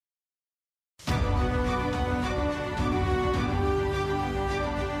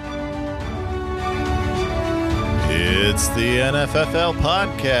It's the NFFL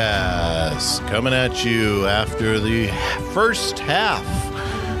podcast coming at you after the first half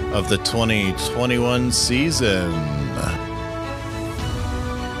of the 2021 season.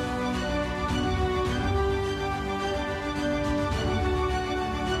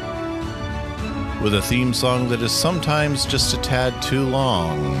 With a theme song that is sometimes just a tad too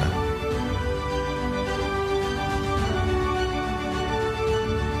long.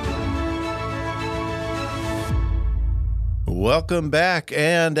 Welcome back,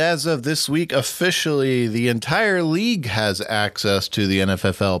 and as of this week, officially, the entire league has access to the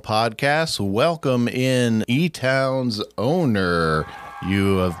NFFL podcast. Welcome in E-Town's owner.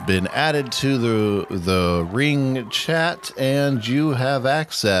 You have been added to the Ring chat, and you have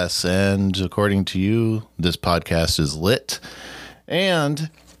access. And according to you, this podcast is lit.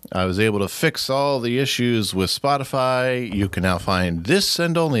 And I was able to fix all the issues with Spotify. You can now find this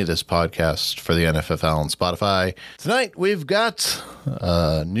and only this podcast for the NFFL on Spotify. Tonight, we've got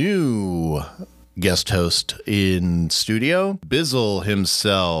a new guest host in studio, Bizzle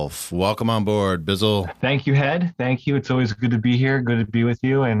himself. Welcome on board, Bizzle. Thank you, Head. Thank you. It's always good to be here. Good to be with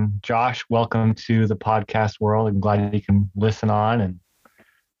you. And Josh, welcome to the podcast world. I'm glad you can listen on and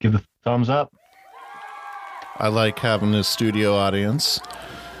give the thumbs up. I like having this studio audience.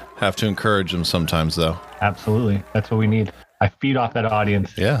 Have to encourage them sometimes, though. Absolutely. That's what we need. I feed off that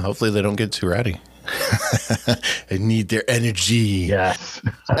audience. Yeah, hopefully they don't get too ratty. I need their energy. Yes.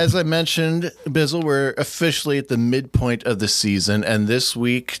 As I mentioned, Bizzle, we're officially at the midpoint of the season, and this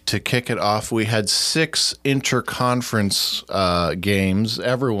week, to kick it off, we had 6 interconference games.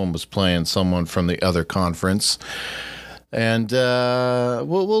 Everyone was playing someone from the other conference. And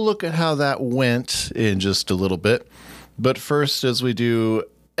we'll look at how that went in just a little bit. But first, as we do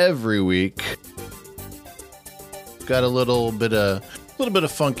every week, got a little bit of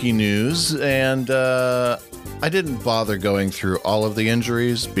funky news, and I didn't bother going through all of the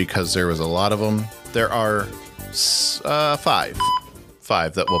injuries because there was a lot of them. There are 5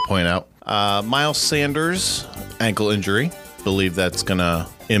 that we'll point out. Miles Sanders, ankle injury. Believe that's gonna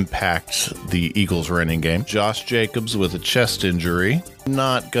impact the Eagles running game. Josh Jacobs with a chest injury.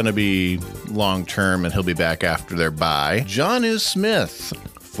 Not gonna be long term, and he'll be back after their bye. Jonnu Smith,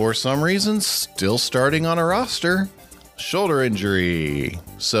 for some reason, still starting on a roster. Shoulder injury.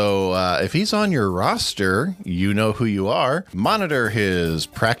 So if he's on your roster, you know who you are. Monitor his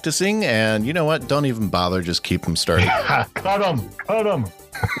practicing, and you know what? Don't even bother. Just keep him starting. Cut him.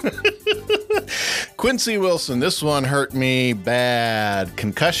 Quincy Wilson, this one hurt me bad.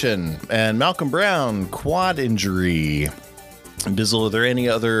 Concussion. And Malcolm Brown, quad injury. Bizzle, are there any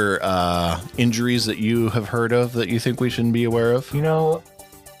other injuries that you have heard of that you think we shouldn't be aware of? You know,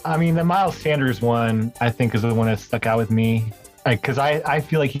 I mean, the Miles Sanders one, I think, is the one that stuck out with me. Because I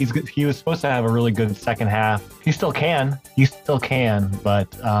feel like he was supposed to have a really good second half. He still can.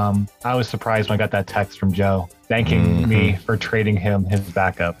 But I was surprised when I got that text from Joe thanking me for trading him his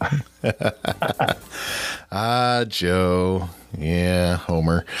backup. Joe. Yeah,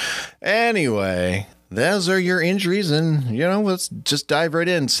 Homer. Anyway, those are your injuries, and, let's just dive right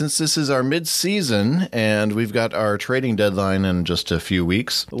in. Since this is our mid-season, and we've got our trading deadline in just a few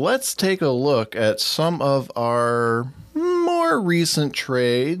weeks, let's take a look at some of our more recent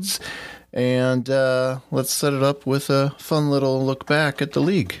trades, and let's set it up with a fun little look back at the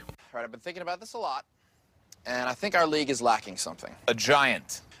league. All right, I've been thinking about this a lot, and I think our league is lacking something. A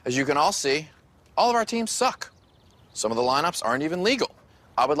giant. As you can all see, all of our teams suck. Some of the lineups aren't even legal.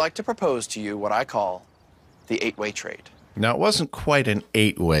 I would like to propose to you what I call the 8-way trade. Now, it wasn't quite an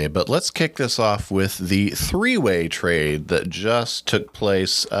 8-way, but let's kick this off with the 3-way trade that just took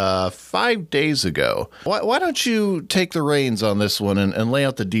place 5 days ago. Why don't you take the reins on this one and lay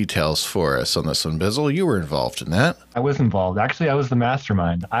out the details for us on this one, Bizzle? You were involved in that. I was involved. Actually, I was the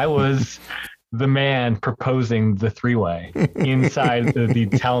mastermind. I was the man proposing the 3-way inside the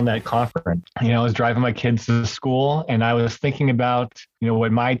Telnet conference. I was driving my kids to school, and I was thinking about,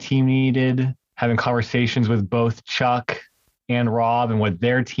 what my team needed, having conversations with both Chuck and Rob and what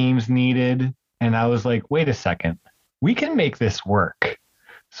their teams needed. And I was like, wait a second, we can make this work.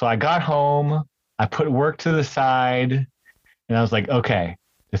 So I got home, I put work to the side, and I was like, okay,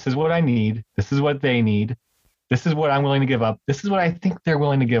 this is what I need. This is what they need. This is what I'm willing to give up. This is what I think they're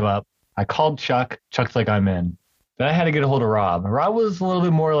willing to give up. I called Chuck. Chuck's like, I'm in. Then I had to get a hold of Rob. Rob was a little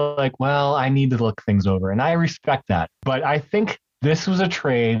bit more like, well, I need to look things over. And I respect that. But I think this was a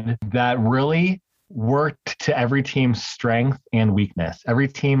trade that really worked to every team's strength and weakness. Every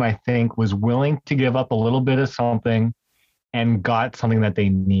team, I think, was willing to give up a little bit of something and got something that they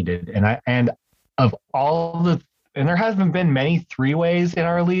needed. And there hasn't been many 3-ways in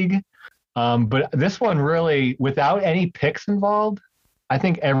our league, But this one really, without any picks involved, I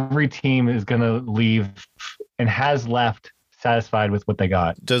think every team is going to leave and has left satisfied with what they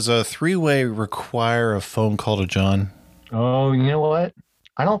got. Does a three-way require a phone call to John? Oh, you know what?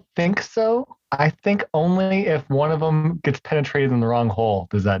 I don't think so. I think only if one of them gets penetrated in the wrong hole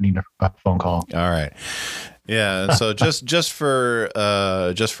does that need a phone call. All right. Yeah, and so just for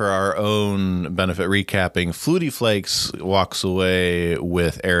our own benefit, recapping, Flutie Flakes walks away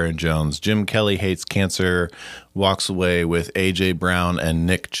with Aaron Jones. Jim Kelly Hates Cancer walks away with AJ Brown and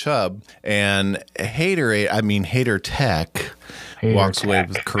Nick Chubb, and Hater Tech walks away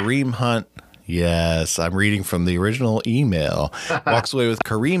with Kareem Hunt. Yes, I'm reading from the original email. Walks away with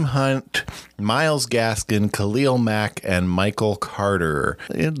Kareem Hunt, Myles Gaskin, Khalil Mack, and Michael Carter.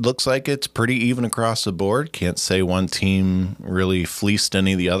 It looks like it's pretty even across the board. Can't say one team really fleeced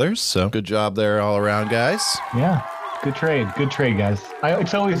any of the others. So good job there all around, guys. Yeah, good trade. Good trade, guys.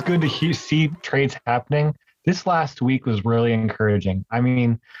 It's always good to see trades happening. This last week was really encouraging. I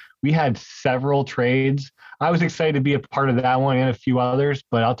mean, we had several trades. I was excited to be a part of that one and a few others,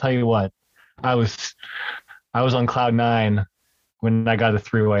 but I'll tell you what. I was on cloud nine when I got a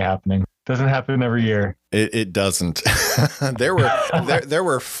three-way happening. Doesn't happen every year. It doesn't. there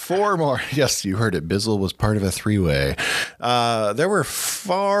were four more. Yes, you heard it. Bizzle was part of a three-way. There were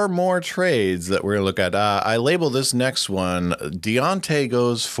far more trades that we're going to look at. I label this next one. Deontay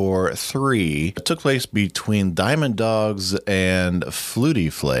goes for 3. It took place between Diamond Dogs and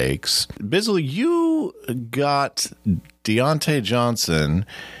Flutie Flakes. Bizzle, you got Deontay Johnson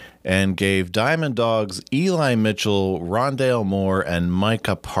and gave Diamond Dogs Eli Mitchell, Rondale Moore, and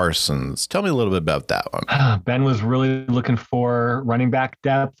Micah Parsons. Tell me a little bit about that one. Ben was really looking for running back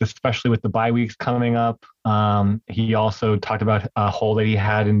depth, especially with the bye weeks coming up. He also talked about a hole that he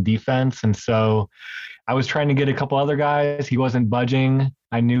had in defense. And so I was trying to get a couple other guys. He wasn't budging.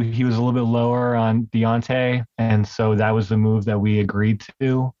 I knew he was a little bit lower on Deontay, and so that was the move that we agreed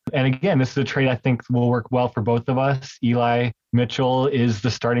to. And again, this is a trade I think will work well for both of us. Eli Mitchell is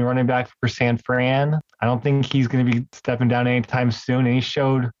the starting running back for San Fran. I don't think he's going to be stepping down anytime soon, and he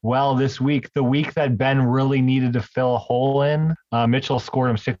showed well this week. The week that Ben really needed to fill a hole in, Mitchell scored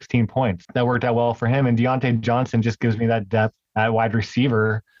him 16 points. That worked out well for him, and Deontay Johnson just gives me that depth at wide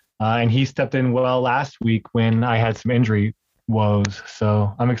receiver, and he stepped in well last week when I had some injury woes.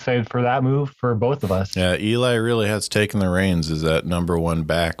 So I'm excited for that move for both of us. Yeah, Eli really has taken the reins as that number one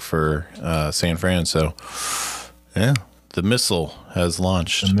back for San Fran. So, yeah, the missile has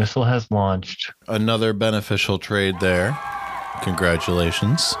launched. The missile has launched. Another beneficial trade there.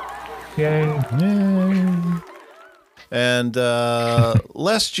 Congratulations. Yay. Yay. And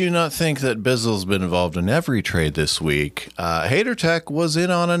lest you not think that Bizzle's been involved in every trade this week, Hater Tech was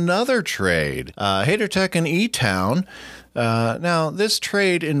in on another trade. Hater Tech and E-Town. Now, this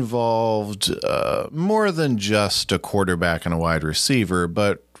trade involved more than just a quarterback and a wide receiver,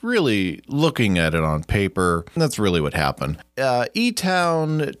 but really looking at it on paper, that's really what happened.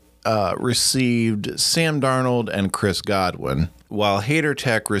 E-Town received Sam Darnold and Chris Godwin, while Hater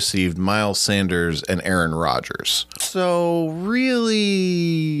Tech received Miles Sanders and Aaron Rodgers. So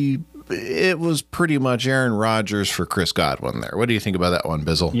really, it was pretty much Aaron Rodgers for Chris Godwin there. What do you think about that one,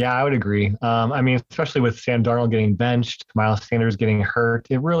 Bizzle? Yeah, I would agree. I mean, especially with Sam Darnold getting benched, Miles Sanders getting hurt,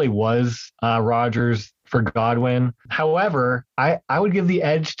 it really was Rodgers for Godwin. However, I would give the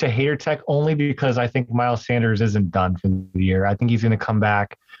edge to Hater Tech only because I think Miles Sanders isn't done for the year. I think he's going to come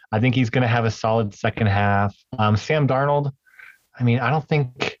back. I think he's going to have a solid second half. Sam Darnold, I mean, I don't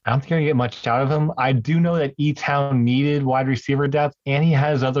think you're going to get much out of him. I do know that E-Town needed wide receiver depth, and he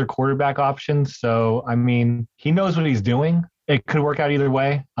has other quarterback options. So, I mean, he knows what he's doing. It could work out either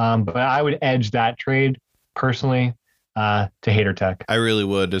way. But I would edge that trade personally to Hater Tech. I really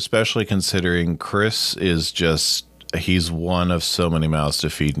would, especially considering Chris is just, he's one of so many mouths to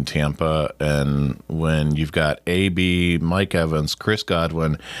feed in Tampa. And when you've got AB, Mike Evans, Chris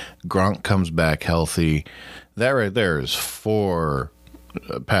Godwin, Gronk comes back healthy, that right there is 4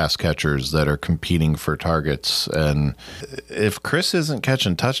 pass catchers that are competing for targets. And if Chris isn't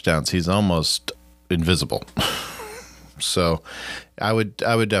catching touchdowns, he's almost invisible. So I would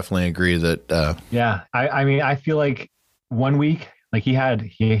definitely agree that. Yeah. I mean, I feel like 1 week, like he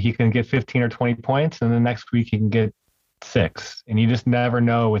can get 15 or 20 points, and the next week he can get 6. And you just never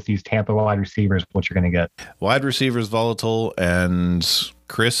know with these Tampa wide receivers what you're going to get. Wide receivers volatile, and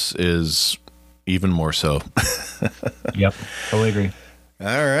Chris is even more so. Yep, totally agree.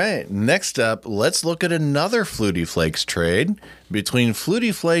 All right, next up, let's look at another Flutie Flakes trade between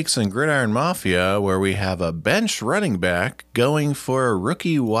Flutie Flakes and Gridiron Mafia, where we have a bench running back going for a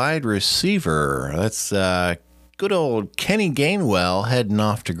rookie wide receiver. That's good old Kenny Gainwell heading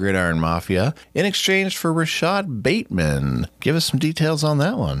off to Gridiron Mafia in exchange for Rashad Bateman. Give us some details on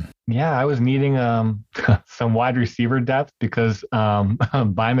that one. Yeah, I was needing some wide receiver depth because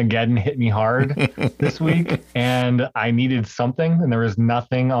Bymageddon hit me hard this week, and I needed something, and there was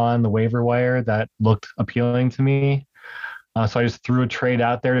nothing on the waiver wire that looked appealing to me. So I just threw a trade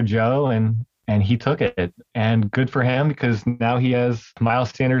out there to Joe, and he took it. And good for him because now he has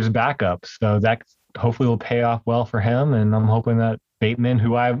Miles Sanders' backup. So that hopefully will pay off well for him. And I'm hoping that Bateman,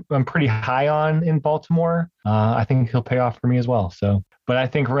 who I'm pretty high on in Baltimore, I think he'll pay off for me as well. So, but I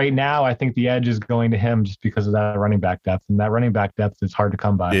think right now, I think the edge is going to him just because of that running back depth. And that running back depth is hard to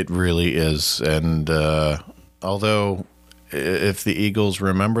come by. It really is. And although if the Eagles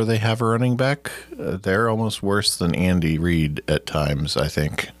remember they have a running back, they're almost worse than Andy Reid at times, I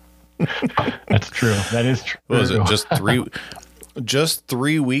think. That's true. That is true. What was it? Just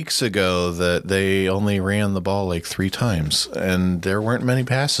 3 weeks ago that they only ran the ball like 3 times, and there weren't many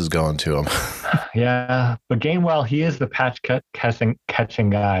passes going to him. Yeah, but Gainwell, he is the catching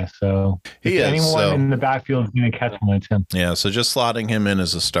guy. So anyone in the backfield is going to catch him, it's him. Yeah, so just slotting him in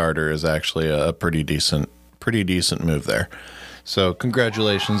as a starter is actually a pretty decent move there. So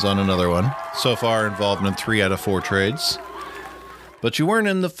congratulations on another one. So far involved in 3 out of 4 trades. But you weren't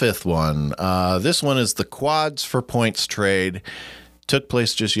in the 5th one. This one is the Quads for Points trade. Took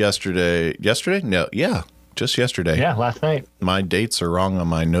place just yesterday. Yesterday? No, yeah, just yesterday. Yeah, last night. My dates are wrong on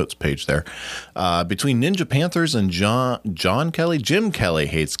my notes page there. Between Ninja Panthers and John Kelly. Jim Kelly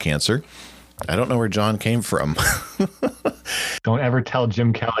hates cancer. I don't know where John came from. Don't ever tell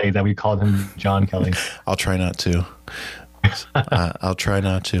Jim Kelly that we called him John Kelly. I'll try not to. I'll try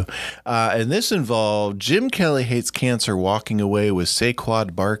not to. And this involved Jim Kelly hates cancer walking away with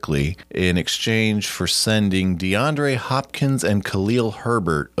Saquon Barkley in exchange for sending DeAndre Hopkins and Khalil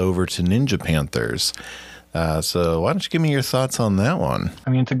Herbert over to Ninja Panthers. So why don't you give me your thoughts on that one?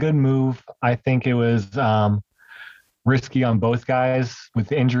 I mean, it's a good move. I think it was risky on both guys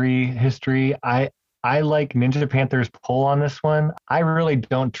with injury history. I like Ninja Panthers' pull on this one. I really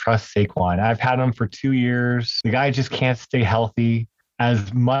don't trust Saquon. I've had him for 2 years. The guy just can't stay healthy.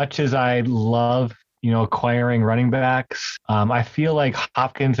 As much as I love, acquiring running backs, I feel like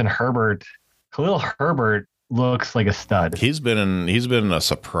Hopkins and Khalil Herbert looks like a stud. He's been a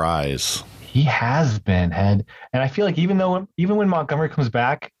surprise. He has been, and I feel like even when Montgomery comes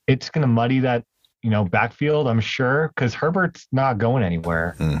back, it's going to muddy that backfield, I'm sure, because Herbert's not going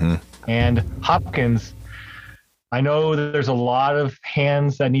anywhere. Mm-hmm. And Hopkins, I know that there's a lot of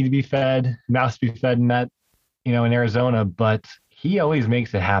hands that need to be fed, mouths to be fed in that, in Arizona, but he always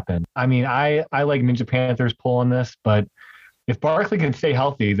makes it happen. I mean, I like Ninja Panthers' pull on this, but if Barkley can stay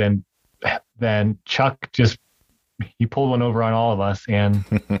healthy, then Chuck he pulled one over on all of us, and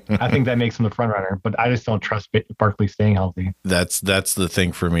I think that makes him the front runner. But I just don't trust Barkley staying healthy. That's the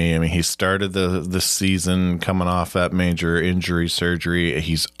thing for me. I mean, he started the season coming off that major injury surgery.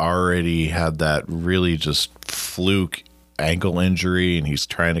 He's already had that really just fluke ankle injury, and he's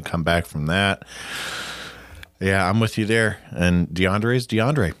trying to come back from that. Yeah, I'm with you there. And DeAndre's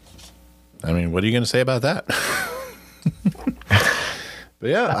DeAndre. I mean, what are you going to say about that? But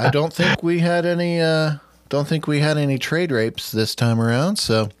yeah, I don't think we had any trade rapes this time around.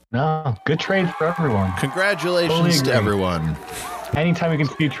 So no, good trades for everyone. Congratulations to everyone. Anytime we can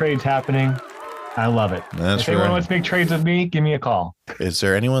see trades happening, I love it. That's if anyone wants to make trades with me, give me a call. Is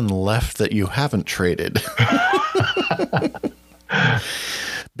there anyone left that you haven't traded?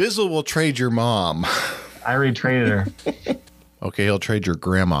 Bizzle will trade your mom. I already traded her. Okay, he'll trade your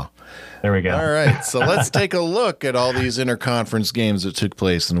grandma. There we go. All right, so let's take a look at all these interconference games that took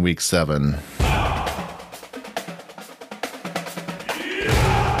place in Week 7.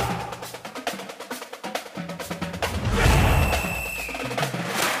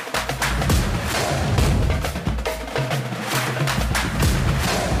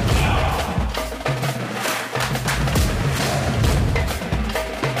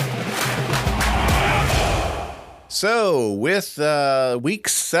 So, with Week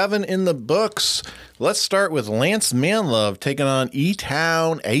 7 in the books, let's start with Lance Manlove taking on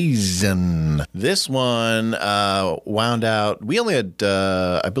E-Town Aizen. This one wound out. We only had,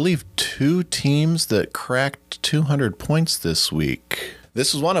 I believe, 2 teams that cracked 200 points this week.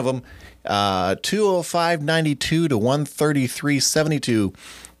 This was one of them. 205.92 to 133.72.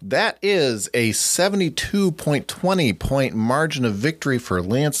 That is a 72.20 point margin of victory for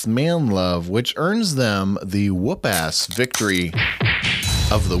Lance Manlove, which earns them the whoop-ass victory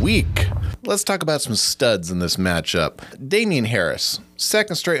of the week. Let's talk about some studs in this matchup. Damian Harris,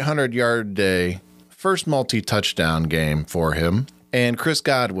 second straight 100-yard day, first multi-touchdown game for him. And Chris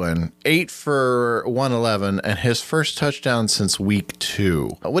Godwin, 8 for 111 and his first touchdown since week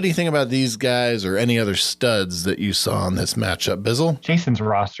 2. What do you think about these guys or any other studs that you saw in this matchup, Bizzle? Jason's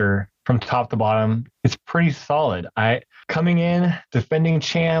roster from top to bottom is pretty solid. Coming in, defending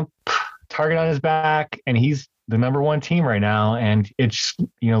champ, target on his back, and he's the number 1 team right now. And it's,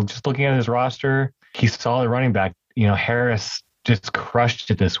 just looking at his roster, he's a solid running back. Harris just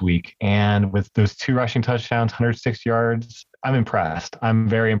crushed it this week. And with those 2 rushing touchdowns, 106 yards, I'm impressed. I'm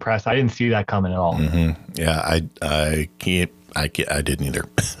very impressed. I didn't see that coming at all. Mm-hmm. Yeah, I didn't either.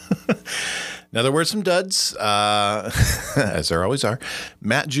 Now, there were some duds, as there always are.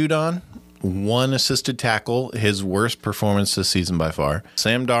 Matt Judon, 1 assisted tackle, his worst performance this season by far.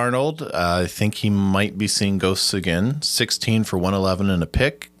 Sam Darnold, I think he might be seeing ghosts again. 16 for 111 and a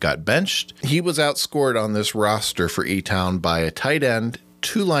pick, got benched. He was outscored on this roster for E-Town by a tight end,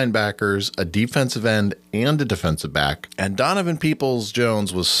 2 linebackers, a defensive end, and a defensive back. And Donovan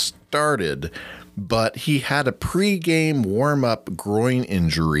Peoples-Jones was started, but he had a pregame warm-up groin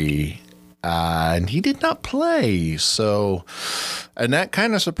injury, and he did not play. So, and that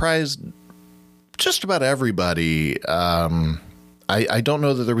kind of surprised just about everybody. I don't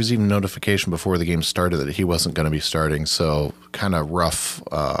know that there was even notification before the game started that he wasn't going to be starting. So kind of rough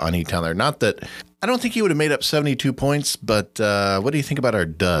on E-Town there. Not that I don't think he would have made up 72 points, but what do you think about our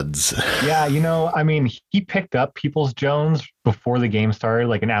duds? Yeah, he picked up Peoples-Jones before the game started,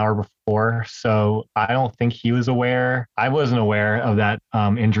 like an hour before. So I don't think he was aware. I wasn't aware of that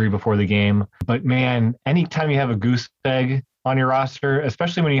injury before the game. But man, anytime you have a goose egg on your roster,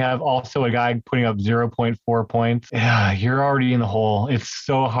 especially when you have also a guy putting up 0.4 points, yeah, you're already in the hole. It's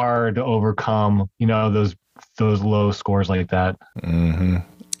so hard to overcome, those low scores like that. Mm-hmm.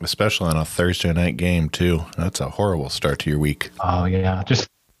 Especially on a Thursday night game too. That's a horrible start to your week. Oh yeah.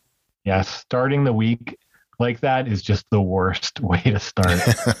 Starting the week like that is just the worst way to start.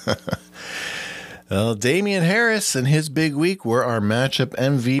 Well, Damian Harris and his big week were our matchup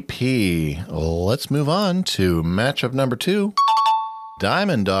MVP. Let's move on to matchup number 2.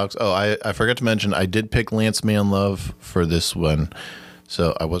 Diamond Dogs. Oh, I forgot to mention, I did pick Lance Manlove for this one.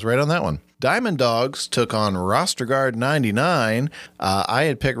 So I was right on that one. Diamond Dogs took on Roster Guard 99. I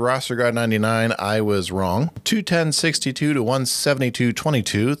had picked Roster Guard 99. I was wrong. 210-62 to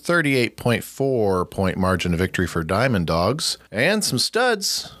 172-22. 38.4 point margin of victory for Diamond Dogs. And some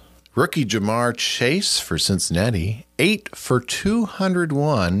studs. Rookie Jamar Chase for Cincinnati, 8 for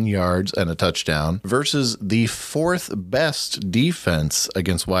 201 yards and a touchdown versus the 4th best defense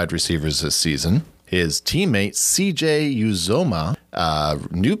against wide receivers this season. His teammate, CJ Uzoma,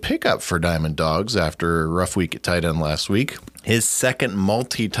 new pickup for Diamond Dogs after a rough week at tight end last week. His second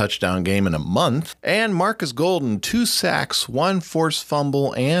multi-touchdown game in a month. And Marcus Golden, 2 sacks, 1 forced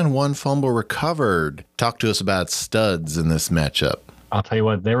fumble, and 1 fumble recovered. Talk to us about studs in this matchup. I'll tell you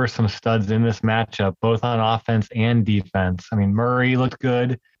what, there were some studs in this matchup, both on offense and defense. Murray looked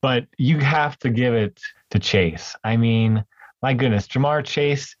good, but you have to give it to Chase. My goodness, Jamar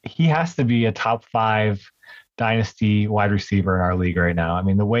Chase, he has to be a top 5 dynasty wide receiver in our league right now.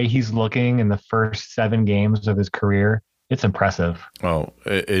 The way he's looking in the first 7 games of his career, it's impressive. Oh,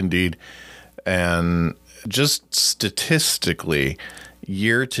 indeed. And just statistically,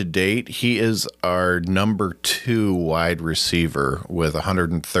 year to date, he is our number 2 wide receiver with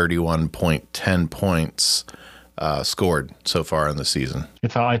 131.10 points scored so far in the season.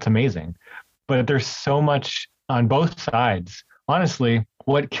 It's amazing. But there's so much on both sides. Honestly,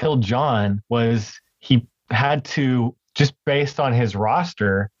 what killed John was he had to, just based on his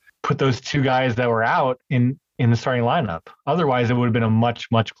roster, put those 2 guys that were out in the starting lineup. Otherwise, it would have been a much,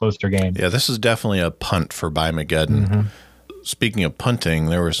 much closer game. Yeah, this is definitely a punt for Bymageddon. Mm-hmm. Speaking of punting,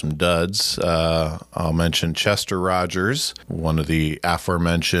 there were some duds. I'll mention Chester Rogers, one of the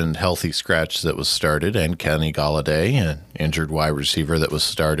aforementioned healthy scratch that was started, and Kenny Golladay, an injured wide receiver that was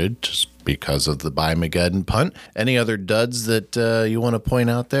started just because of the Bymageddon punt. Any other duds that you want to point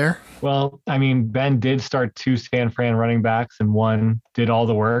out there? Well, Ben did start 2 San Fran running backs, and one did all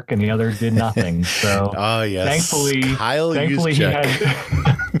the work, and the other did nothing. So, oh yes, thankfully he had.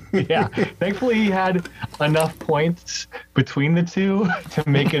 Yeah, thankfully he had enough points between the 2 to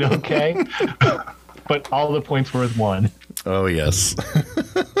make it okay. But all the points were with 1. Oh, yes.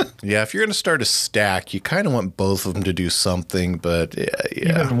 Yeah, if you're going to start a stack, you kind of want both of them to do something, but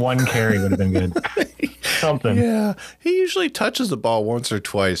yeah. Even 1 carry would have been good. Something. Yeah, he usually touches the ball once or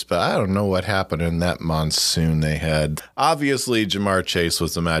twice, but I don't know what happened in that monsoon they had. Obviously, Jamar Chase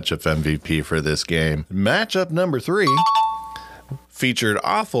was the matchup MVP for this game. Matchup number 3 featured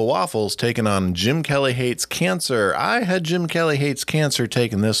Awful Waffles taking on Jim Kelly Hates Cancer. I had Jim Kelly Hates Cancer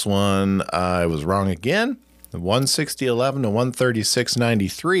taking this one. I was wrong again. 160.11 to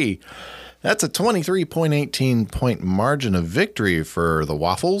 136.93. That's a 23.18 point margin of victory for the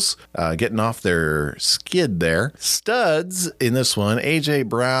Waffles, getting off their skid there. Studs in this one, A.J.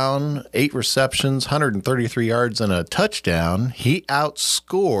 Brown, 8 receptions, 133 yards, and a touchdown. He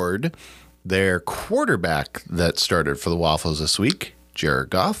outscored their quarterback that started for the Waffles this week, Jared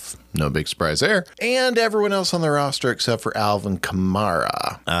Goff. No big surprise there. And everyone else on the roster except for Alvin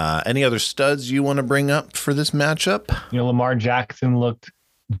Kamara. Any other studs you want to bring up for this matchup? Lamar Jackson looked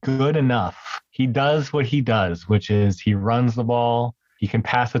good enough. He does what he does, which is he runs the ball. He can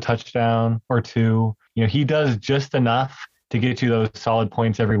pass a touchdown or two. He does just enough to get you those solid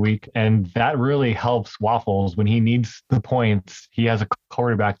points every week. And that really helps Waffles when he needs the points. He has a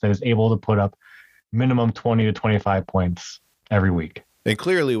quarterback that is able to put up minimum 20 to 25 points every week. And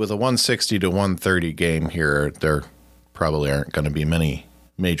clearly with a 160 to 130 game here, there probably aren't going to be many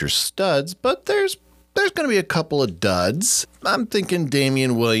major studs, but there's going to be a couple of duds. I'm thinking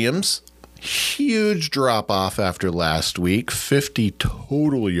Damian Williams. Huge drop-off after last week. 50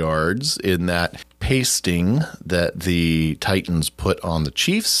 total yards in that pasting that the Titans put on the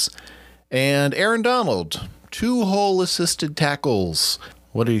Chiefs. And Aaron Donald, 2 whole assisted tackles.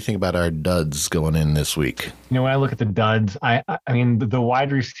 What do you think about our duds going in this week? When I look at the duds, I mean, the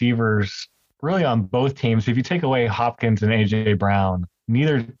wide receivers really on both teams, if you take away Hopkins and A.J. Brown,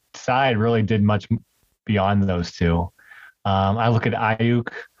 neither side really did much beyond those two. I look at Ayuk.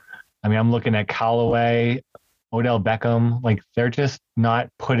 I'm looking at Callaway, Odell Beckham. They're just not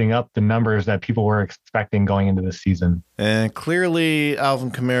putting up the numbers that people were expecting going into this season. And clearly, Alvin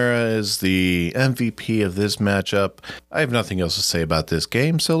Kamara is the MVP of this matchup. I have nothing else to say about this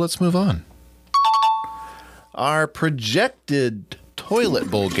game, so let's move on. Our projected toilet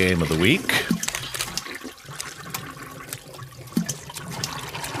bowl game of the week.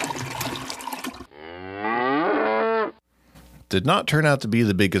 Did not turn out to be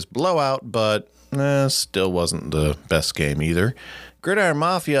the biggest blowout, but still wasn't the best game either. Gridiron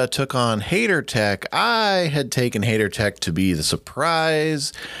Mafia took on Hater Tech. I had taken Hater Tech to be the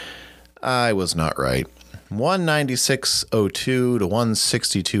surprise. I was not right. 196.02 to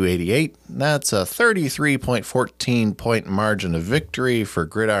 162.88. That's a 33.14 point margin of victory for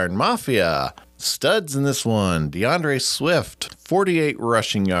Gridiron Mafia. Studs in this one. DeAndre Swift, 48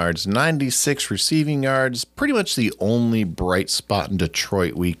 rushing yards, 96 receiving yards. Pretty much the only bright spot in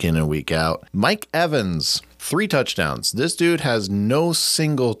Detroit week in and week out. Mike Evans, 3 touchdowns. This dude has no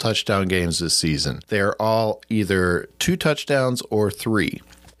single touchdown games this season. They're all either 2 touchdowns or 3.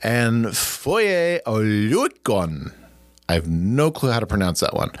 And Foye Oluokun, I have no clue how to pronounce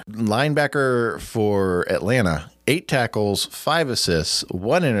that one. Linebacker for Atlanta, 8 tackles, 5 assists,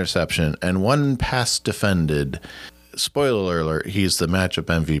 1 interception, and 1 pass defended. Spoiler alert, he's the matchup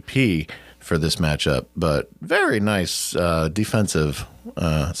MVP for this matchup, but very nice defensive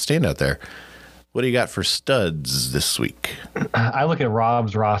standout there. What do you got for studs this week? I look at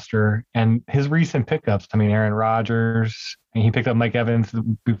Rob's roster and his recent pickups. Aaron Rodgers, and he picked up Mike Evans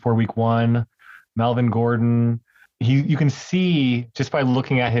before week 1, Melvin Gordon. You can see just by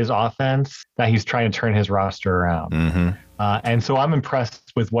looking at his offense that he's trying to turn his roster around. Mm-hmm. And so I'm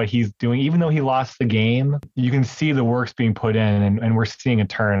impressed with what he's doing. Even though he lost the game, you can see the work's being put in, and we're seeing a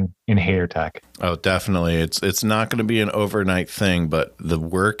turn in Hater Tech. Oh, definitely. It's not going to be an overnight thing, but the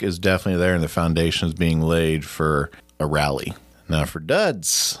work is definitely there, and the foundation is being laid for a rally. Now for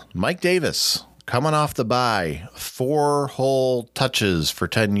duds, Mike Davis, coming off the bye, 4 whole touches for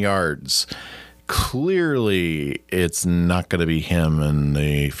 10 yards. Clearly, it's not going to be him in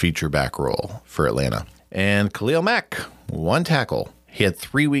the feature back role for Atlanta. And Khalil Mack, 1 tackle. He had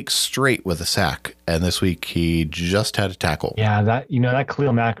 3 weeks straight with a sack, and this week he just had a tackle. Yeah, that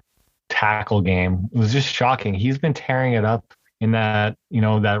Khalil Mack tackle game was just shocking. He's been tearing it up in that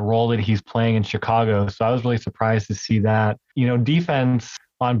role that he's playing in Chicago. So I was really surprised to see that. Defense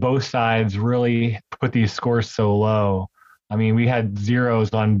on both sides really put these scores so low. We had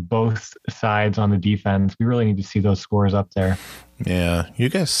zeros on both sides on the defense. We really need to see those scores up there. Yeah, you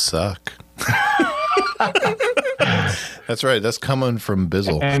guys suck. That's right. That's coming from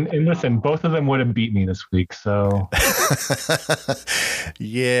Bizzle. And listen, both of them would have beat me this week. So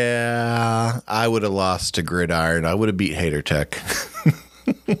yeah, I would have lost to Gridiron. I would have beat Hater Tech.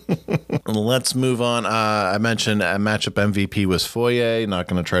 Let's move on. I mentioned a matchup MVP was Foye. Not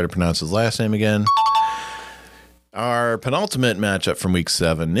going to try to pronounce his last name again. Our penultimate matchup from week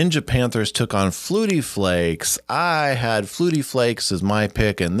 7, Ninja Panthers took on Flutie Flakes. I had Flutie Flakes as my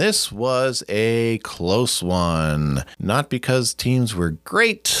pick, and this was a close one. Not because teams were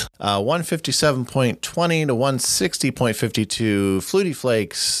great. 157.20 to 160.52. Flutie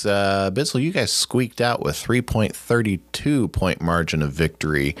Flakes, Bizzle, you guys squeaked out with 3.32 point margin of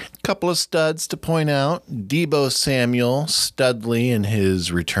victory. Couple of studs to point out. Deebo Samuel, Studley in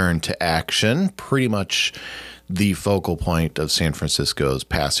his return to action. Pretty much the focal point of San Francisco's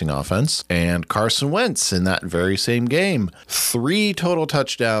passing offense, and Carson Wentz in that very same game. 3 total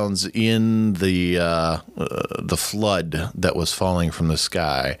touchdowns in the flood that was falling from the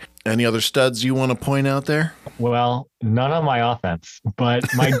sky. Any other studs you want to point out there? Well, none on my offense, but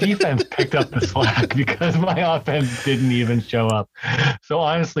my defense picked up the slack because my offense didn't even show up. So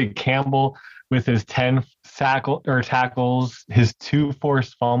honestly, Campbell with his 10 tackles, his 2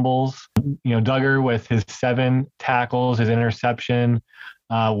 forced fumbles, Duggar with his 7 tackles, his interception,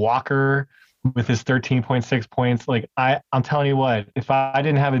 Walker with his 13.6 points. Like I'm telling you what, if I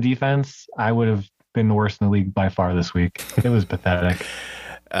didn't have a defense, I would have been the worst in the league by far this week. It was pathetic.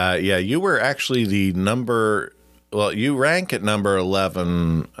 Yeah, you were actually you rank at number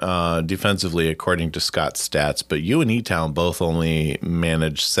 11 defensively according to Scott's stats, but you and E-Town both only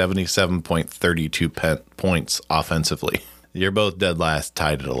managed 77.32 points offensively. You're both dead last,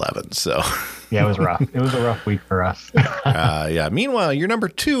 tied at 11. So yeah, it was rough. It was a rough week for us. Yeah. Meanwhile, you're number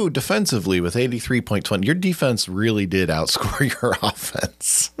 2 defensively with 83.20. Your defense really did outscore your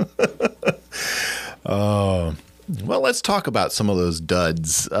offense. Oh. Well, let's talk about some of those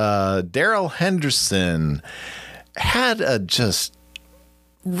duds. Darrell Henderson had a just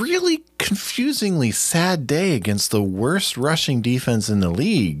really confusingly sad day against the worst rushing defense in the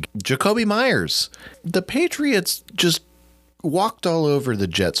league. Jacoby Myers. The Patriots just walked all over the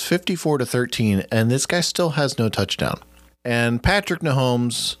Jets 54-13, and this guy still has no touchdown. And Patrick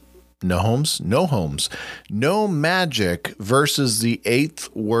Mahomes, no magic versus the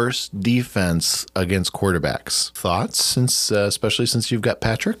 8th worst defense against quarterbacks. Thoughts, especially since you've got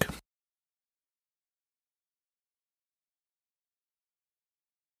Patrick?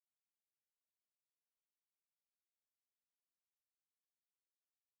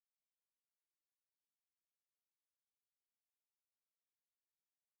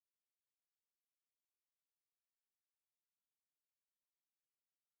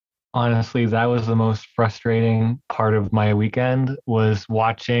 Honestly, that was the most frustrating part of my weekend, was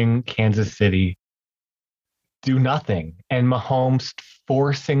watching Kansas City do nothing and Mahomes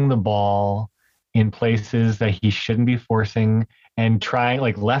forcing the ball in places that he shouldn't be forcing and trying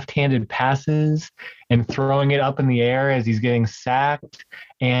like left-handed passes and throwing it up in the air as he's getting sacked.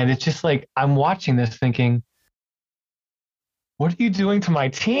 And it's just like, I'm watching this thinking, what are you doing to my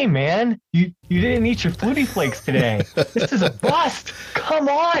team, man? You didn't eat your Flutie Flakes today. This is a bust. Come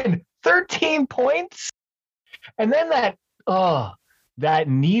on. 13 points. And then that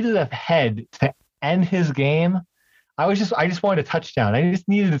knee to the head to end his game. I just wanted a touchdown. I just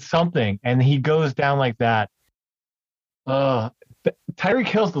needed something. And he goes down like that. Tyreek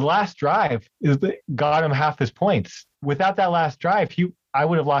Hill's the last drive got him half his points. Without that last drive, I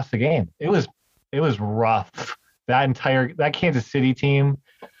would have lost the game. It was rough. That Kansas City team,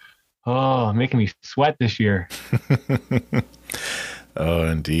 making me sweat this year. Oh,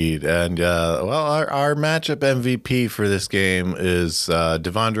 indeed. And, our matchup MVP for this game is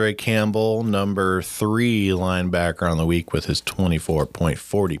Devondre Campbell, number 3 linebacker on the week with his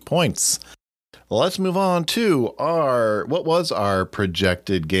 24.40 points. Well, let's move on to what was our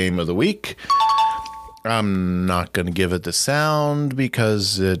projected game of the week. I'm not going to give it the sound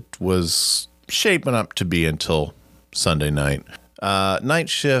because it was shaping up to be until Sunday night. Night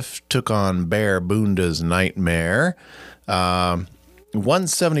Shift took on Bear Bunda's Nightmare.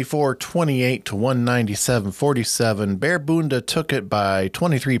 174-28 to 197-47. Bear Bunda took it by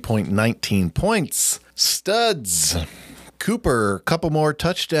 23.19 points. Studs. Cooper, a couple more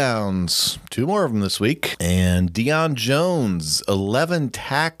touchdowns, 2 more of them this week. And Deion Jones, 11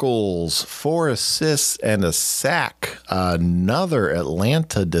 tackles, 4 assists, and a sack. Another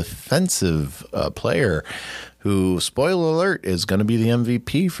Atlanta defensive player who, spoiler alert, is going to be the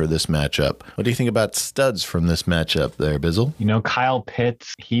MVP for this matchup. What do you think about studs from this matchup there, Bizzle? Kyle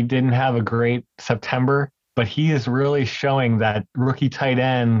Pitts, he didn't have a great September, but he is really showing that rookie tight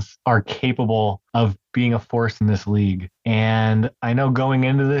ends are capable of being a force in this league. And I know going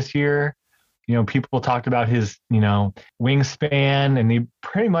into this year, people talked about his, wingspan, and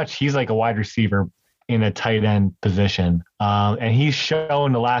he's like a wide receiver in a tight end position. And he's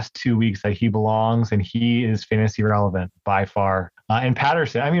shown the last 2 weeks that he belongs and he is fantasy relevant by far. And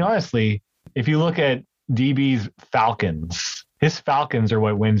Patterson, honestly, if you look at DB's Falcons. His Falcons are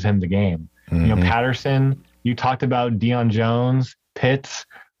what wins him the game. Mm-hmm. You know, Patterson, you talked about Deion Jones, Pitts.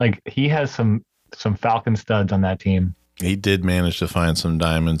 Like, he has some Falcon studs on that team. He did manage to find some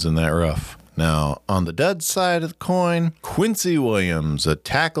diamonds in that rough. Now, on the dud side of the coin, Quincy Williams, a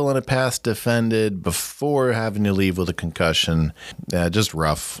tackle and a pass defended before having to leave with a concussion. Just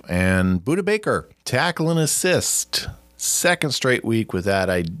rough. And Budda Baker, tackle and assist. Second straight week with that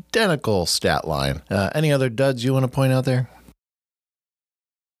identical stat line. Any other duds you want to point out there?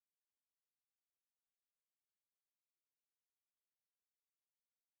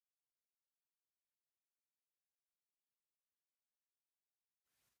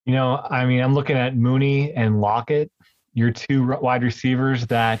 You know, I mean, I'm looking at Mooney and Lockett, your two wide receivers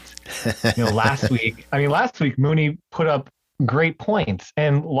that, you know, last week Mooney put up great points,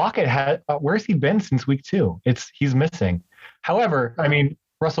 and Lockett had, where's he been since week 2? He's missing. However, I mean,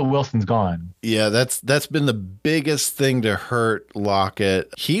 Russell Wilson's gone. Yeah, that's been the biggest thing to hurt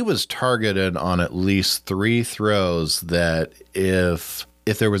Lockett. He was targeted on at least 3 throws that if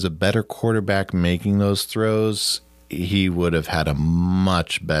there was a better quarterback making those throws, he would have had a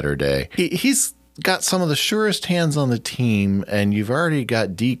much better day. He's got some of the surest hands on the team, and you've already got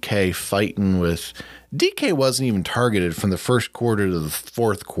DK fighting with... DK wasn't even targeted from the first quarter to the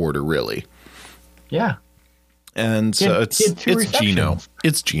fourth quarter, really. Yeah. And so it's Geno.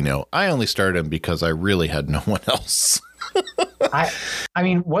 It's Geno. I only started him because I really had no one else. I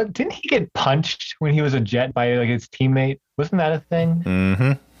mean, what, didn't he get punched when he was a Jet by like his teammate? Wasn't that a thing?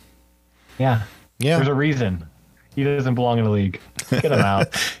 Mm-hmm. Yeah. Yeah. There's a reason. He doesn't belong in the league. Get him out.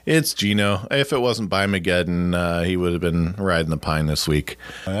 It's Geno. If it wasn't by Mageddon, he would have been riding the pine this week.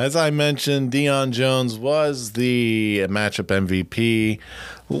 As I mentioned, Deion Jones was the matchup MVP.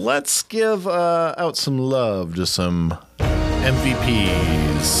 Let's give out some love to some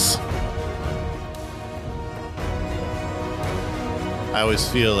MVPs. I always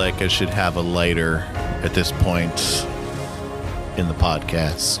feel like I should have a lighter at this point in the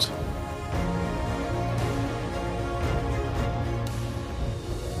podcast.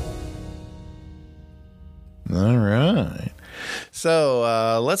 All right.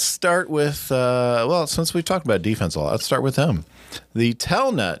 So let's start with, since we've talked about defense a lot, let's start with him. The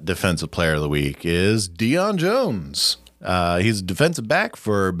Telnet Defensive Player of the Week is Deion Jones. He's a defensive back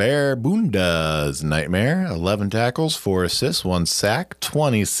for Bear Bunda's Nightmare. 11 tackles, 4 assists, 1 sack,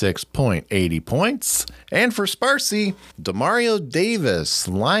 26.80 points. And for Sparsy, Demario Davis,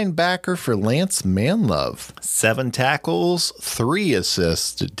 linebacker for Lance Manlove. 7 tackles, 3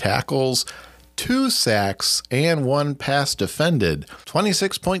 assisted tackles, 2 sacks, and 1 pass defended,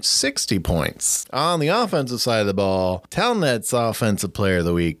 26.60 points. On the offensive side of the ball, Telnet's Offensive Player of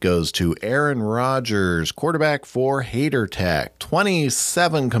the Week goes to Aaron Rodgers, quarterback for Hater Tack.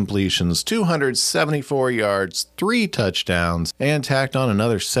 27 completions, 274 yards, 3 touchdowns, and tacked on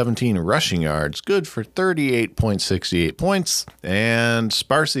another 17 rushing yards, good for 38.68 points. And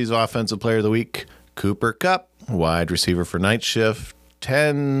Sparsy's Offensive Player of the Week, Cooper Kupp, wide receiver for Night Shift,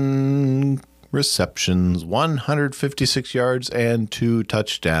 10 receptions, 156 yards, and 2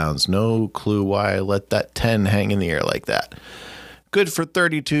 touchdowns. No clue why I let that 10 hang in the air like that. Good for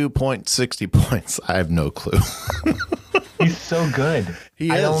 32.60 points. I have no clue. He's so good. He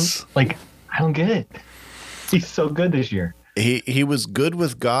is. I don't get it. He's so good this year. He was good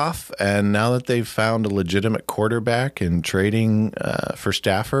with Goff, and now that they've found a legitimate quarterback and trading for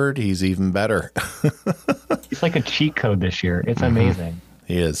Stafford, he's even better. He's like a cheat code this year. It's amazing.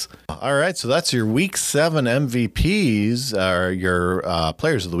 He is. All right, so that's your Week 7 MVPs, or your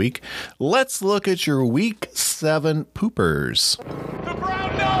Players of the Week. Let's look at your Week 7 poopers. The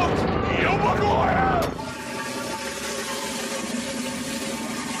brown note! You McGuire!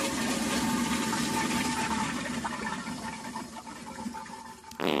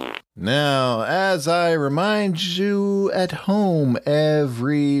 Now, as I remind you at home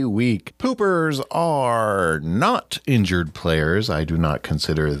every week, poopers are not injured players. I do not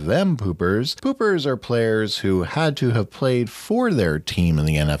consider them poopers. Poopers are players who had to have played for their team in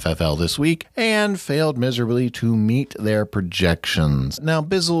the NFFL this week and failed miserably to meet their projections. Now,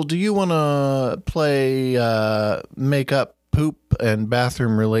 Bizzle, do you want to play make up poop and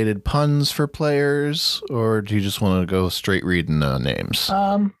bathroom related puns for players, or do you just want to go straight reading names?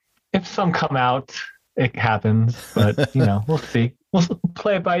 If some come out, it happens, but we'll see. We'll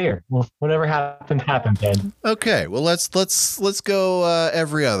play it by ear. Whatever happens, Ed. Okay, well let's go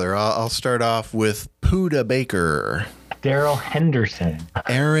every other. I'll start off with Budda Baker, Daryl Henderson,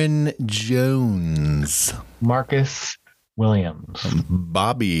 Aaron Jones, Marcus Williams,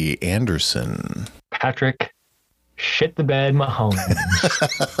 Bobby Anderson, Patrick Shit the Bed Mahomes.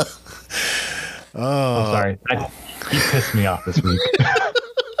 I'm sorry. He pissed me off this week.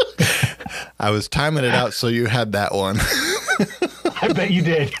 I was timing it out so you had that one. I bet you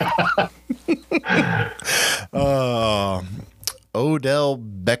did. Odell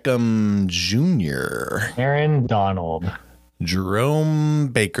Beckham Jr., Aaron Donald, Jerome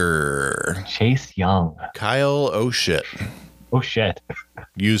Baker, Chase Young, Kyle O'Shit. Oh shit.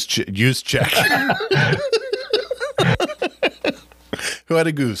 Use check. Who had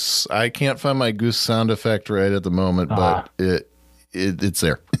a goose? I can't find my goose sound effect right at the moment, but it's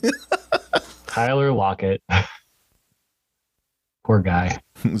there. Tyler Lockett. Poor guy.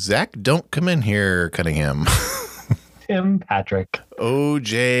 Zach, don't come in here, Cunningham. Tim Patrick.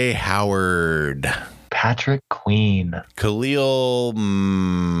 OJ Howard. Patrick Queen. Khalil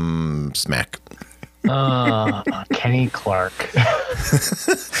Smack. Kenny Clark.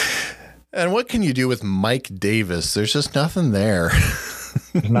 And what can you do with Mike Davis? There's just nothing there.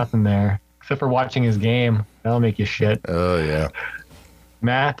 There's nothing there. Except for watching his game. That'll make you shit. Oh, yeah.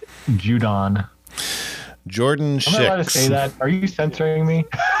 Matt Judon. Jordan Schicks. Am I allowed to say that? Are you censoring me?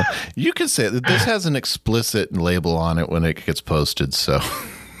 You can say that. This has an explicit label on it when it gets posted, so.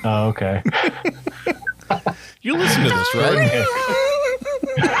 Oh, okay. You listen to this, right?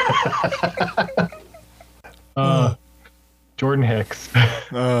 Jordan Hicks.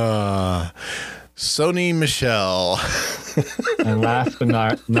 Sony Michelle. And last but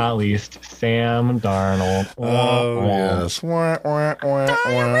not least, Sam Darnold. Oh, yes. Wah, wah, wah,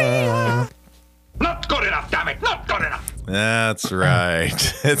 wah. Not good enough, damn it! Not good enough! That's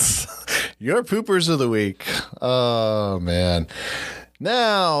right. It's your poopers of the week. Oh, man.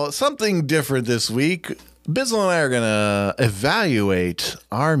 Now, something different this week. Bizzle and I are going to evaluate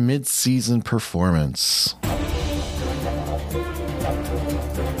our mid-season performance.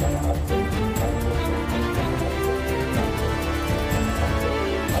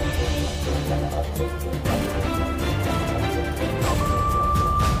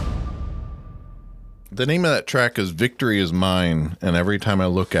 The name of that track is Victory Is Mine, and every time I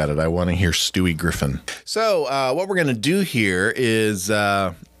look at it, I want to hear Stewie Griffin. So what we're going to do here is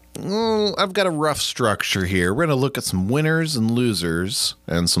I've got a rough structure here. We're going to look at some winners and losers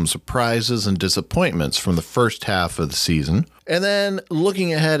and some surprises and disappointments from the first half of the season. And then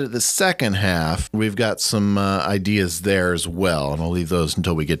looking ahead at the second half, we've got some ideas there as well, and I'll leave those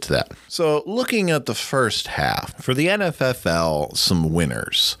until we get to that. So looking at the first half, for the NFFL, some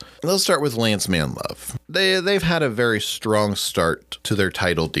winners. Let's start with Lance Manlove. They've had a very strong start to their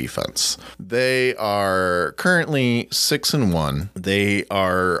title defense. They are currently 6-1. They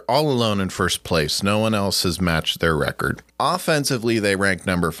are all alone in first place. No one else has matched their record. Offensively, they rank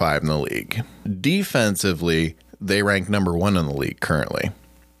number 5 in the league. Defensively, they rank number 1 in the league currently,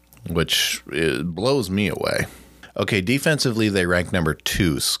 which blows me away. Okay, defensively, they rank number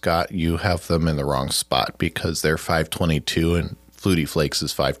 2. Scott, you have them in the wrong spot because they're 522 and Flutie Flakes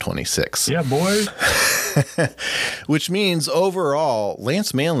is 526. Yeah, boy. Which means overall,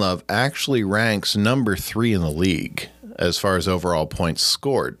 Lance Manlove actually ranks number 3 in the league as far as overall points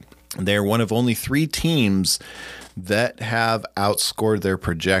scored. They're one of only 3 teams that have outscored their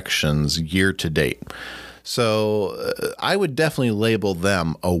projections year to date. So I would definitely label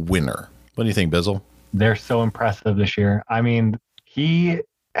them a winner. What do you think, Bizzle? They're so impressive this year. I mean, he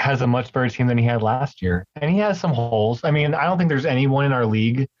has a much better team than he had last year. And he has some holes. I mean, I don't think there's anyone in our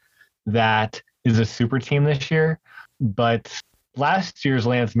league that is a super team this year. But last year's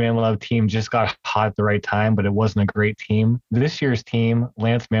Lance Manlove team just got hot at the right time, but it wasn't a great team. This year's team,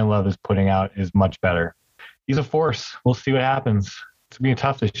 Lance Manlove is putting out, is much better. He's a force. We'll see what happens. It's being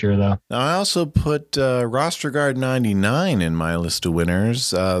tough this year, though. Now, I also put Roster Guard 99 in my list of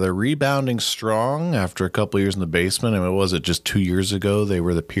winners. They're rebounding strong after a couple years in the basement. I mean, was it just 2 years ago they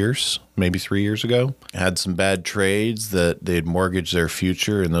were the Pierce? Maybe 3 years ago? Had some bad trades that they'd mortgaged their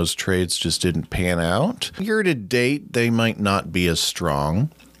future, and those trades just didn't pan out. Year to date, they might not be as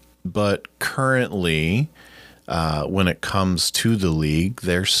strong, but currently, when it comes to the league,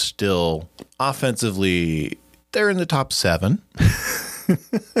 they're still offensively, they're in the top 7.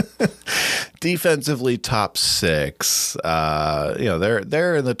 Defensively, top 6. They're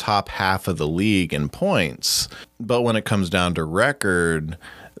in the top half of the league in points. But when it comes down to record,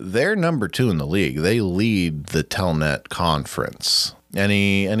 they're number 2 in the league. They lead the Telnet conference.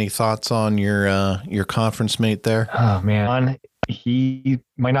 Any thoughts on your conference mate there? Oh man, he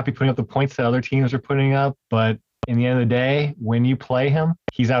might not be putting up the points that other teams are putting up, but in the end of the day, when you play him,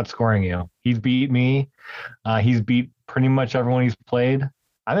 he's outscoring you. He's beat me. He's beat pretty much everyone he's played.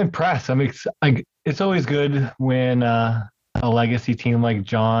 I'm impressed. It's always good when a legacy team like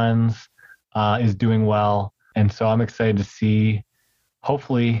John's is doing well, and so I'm excited to see,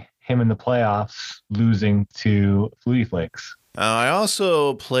 hopefully, him in the playoffs losing to Flutie Flakes. I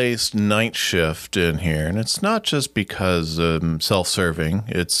also placed Night Shift in here, and it's not just because self-serving.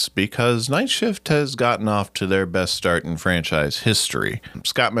 It's because Night Shift has gotten off to their best start in franchise history.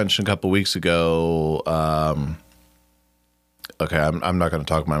 Scott mentioned a couple weeks ago. Okay, I'm not going to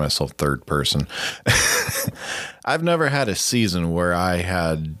talk about myself third person. I've never had a season where I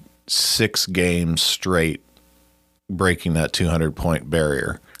had 6 games straight breaking that 200-point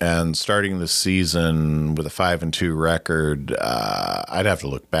barrier. And starting the season with a 5-2 record, I'd have to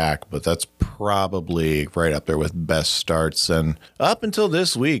look back, but that's probably right up there with best starts. And up until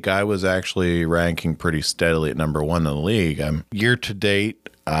this week, I was actually ranking pretty steadily at number 1 in the league. Year to date,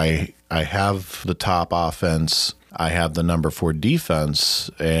 I have the top offense. I have the number 4 defense,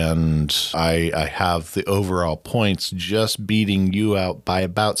 and I have the overall points, just beating you out by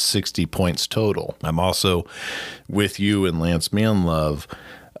about 60 points total. I'm also with you and Lance Manlove,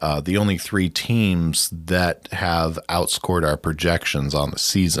 the only 3 teams that have outscored our projections on the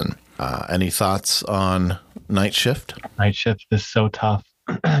season. Any thoughts on Night Shift? Night Shift is so tough.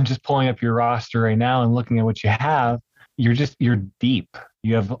 Just pulling up your roster right now and looking at what you have, you're deep.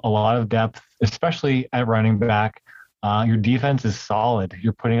 You have a lot of depth, especially at running back. Your defense is solid.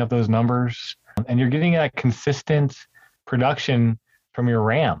 You're putting up those numbers, and you're getting a consistent production from your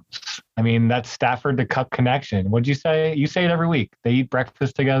Rams. I mean, that Stafford to Cup connection. What'd you say? You say it every week. They eat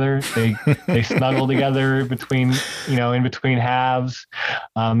breakfast together. They snuggle together in between halves.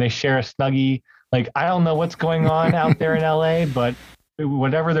 They share a Snuggie. Like, I don't know what's going on out there in LA, but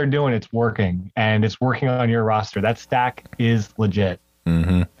whatever they're doing, it's working, and it's working on your roster. That stack is legit.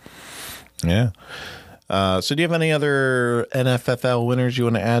 Mm-hmm. Yeah. So do you have any other NFFL winners you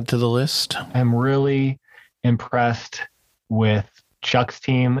want to add to the list? I'm really impressed with Chuck's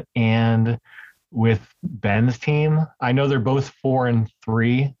team and with Ben's team. I know they're both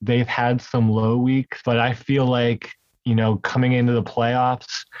 4-3. They've had some low weeks, but I feel like, coming into the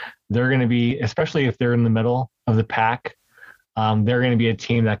playoffs, they're going to be, especially if they're in the middle of the pack, they're going to be a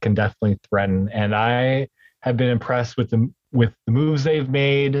team that can definitely threaten. And I have been impressed with the moves they've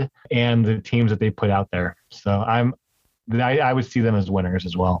made and the teams that they put out there. So I would see them as winners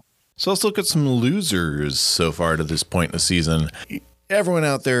as well. So let's look at some losers so far to this point in the season. Everyone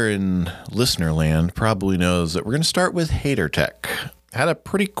out there in listener land probably knows that we're going to start with Hater Tech. Had a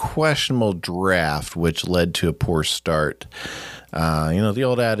pretty questionable draft, which led to a poor start. The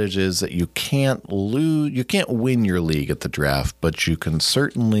old adage is that you can't win your league at the draft, but you can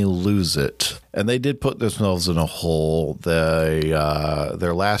certainly lose it. And they did put themselves in a hole.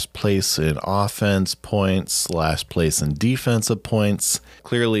 Their last place in offense points, last place in defensive points,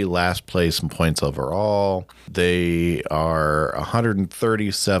 clearly last place in points overall. They are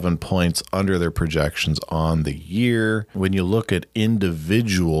 137 points under their projections on the year. When you look at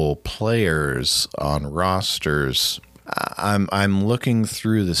individual players on rosters, I'm looking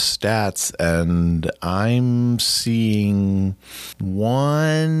through the stats, and I'm seeing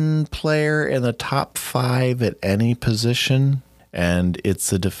one player in the top 5 at any position, and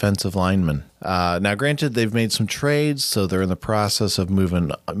it's a defensive lineman. Now, granted, they've made some trades, so they're in the process of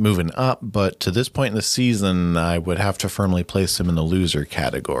moving up, but to this point in the season, I would have to firmly place him in the loser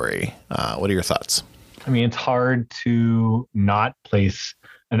category. What are your thoughts? I mean, it's hard to not place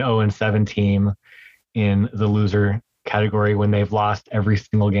an 0-7 team in the loser category when they've lost every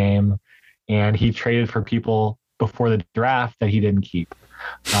single game, and he traded for people before the draft that he didn't keep.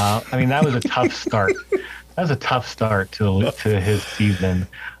 That was a tough start. That was a tough start to his season.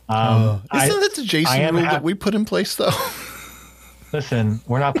 Isn't that the Jason rule that we put in place, though? Listen,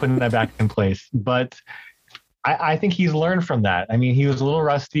 we're not putting that back in place, but I think he's learned from that. I mean, he was a little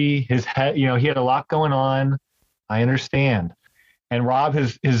rusty. His head, he had a lot going on. I understand. And Rob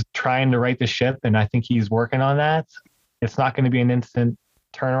is trying to right the ship, and I think he's working on that. It's not going to be an instant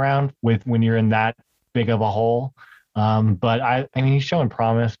turnaround when you're in that big of a hole. But he's showing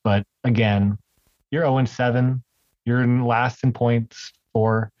promise. But again, you're 0-7. You're last in points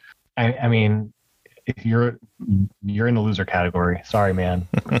for. You're in the loser category. Sorry, man.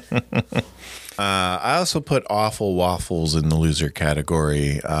 I also put Awful Waffles in the loser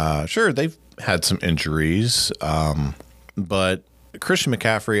category. Sure, they've had some injuries, but Christian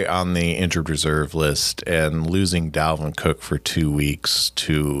McCaffrey on the injured reserve list and losing Dalvin Cook for 2 weeks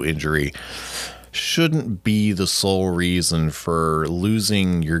to injury shouldn't be the sole reason for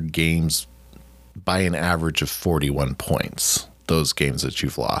losing your games by an average of 41 points. Those games that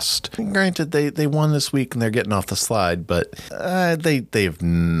you've lost. Granted, they won this week and they're getting off the slide, but they have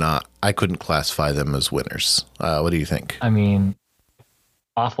not. I couldn't classify them as winners. What do you think? I mean,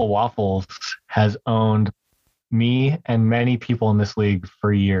 Awful Waffles has owned me and many people in this league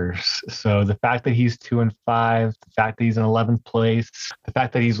for years. So the fact that he's 2-5, the fact that he's in 11th place, the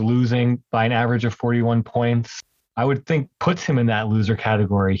fact that he's losing by an average of 41 points, I would think puts him in that loser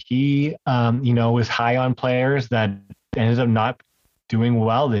category. He, was high on players that ended up not doing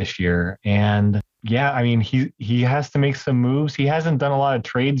well this year. And yeah, I mean, he has to make some moves. He hasn't done a lot of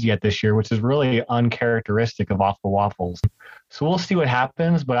trades yet this year, which is really uncharacteristic of Awful Waffles. So we'll see what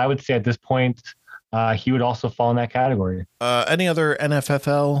happens. But I would say at this point, he would also fall in that category. Any other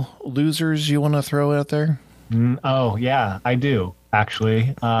NFFL losers you want to throw out there? Oh, yeah, I do,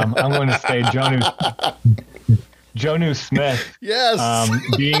 actually. I'm going to say Jonnu Smith. Yes.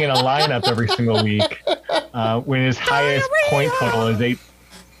 Being in a lineup every single week when his highest point total is 8,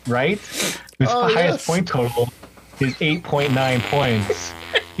 right? His highest point total is 8.9 points.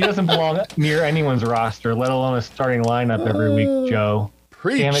 He doesn't belong near anyone's roster, let alone a starting lineup every week, Joe.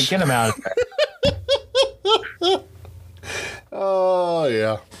 Preach. Damn it, get him out of there. Oh,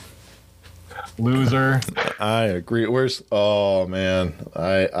 yeah. Loser. I agree. Oh, man.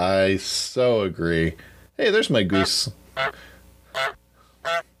 I so agree. Hey, there's my goose.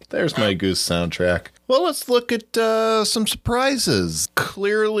 There's my goose soundtrack. Well, let's look at some surprises.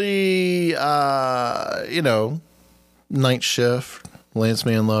 Clearly, Night Shift, Lance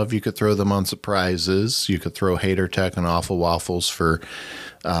Man Love, you could throw them on surprises. You could throw Hater Tech and Awful Waffles for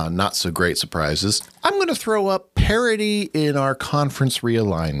not so great surprises. I'm going to throw up parity in our conference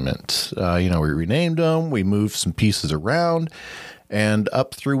realignment. We renamed them, we moved some pieces around, and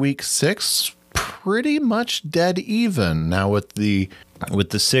up through week 6, pretty much dead even. Now with the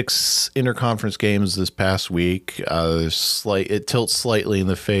 6 interconference games this past week, it tilts slightly in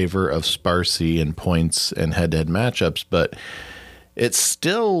the favor of Sparsy in points and head-to-head matchups, but it's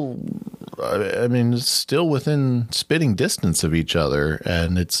still, it's still within spitting distance of each other,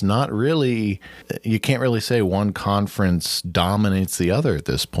 and it's not really, you can't really say one conference dominates the other at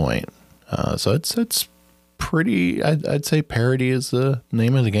this point. So it's pretty, I'd say parity is the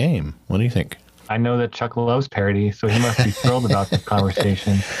name of the game. What do you think? I know that Chuck loves parody, so he must be thrilled about this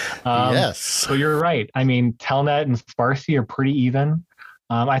conversation. Yes. So you're right. I mean, Telnet and Sparsy are pretty even.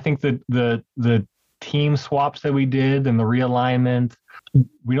 I think that the team swaps that we did and the realignment,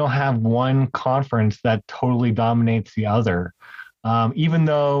 we don't have one conference that totally dominates the other. Even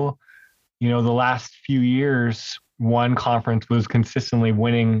though, the last few years, one conference was consistently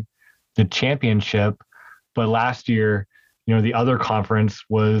winning the championship, but last year, the other conference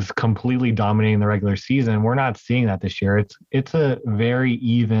was completely dominating the regular season. We're not seeing that this year. It's a very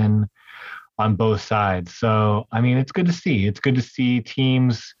even on both sides. So, I mean, it's good to see. It's good to see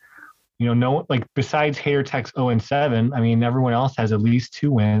teams, besides Hater Tech's 0-7, I mean, everyone else has at least 2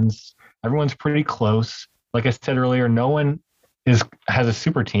 wins. Everyone's pretty close. Like I said earlier, no one has a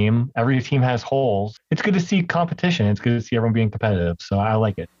super team. Every team has holes. It's good to see competition. It's good to see everyone being competitive. So I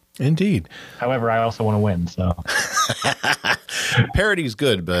like it. Indeed. However, I also want to win. So parody's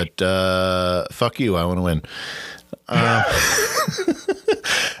good, but fuck you. I want to win.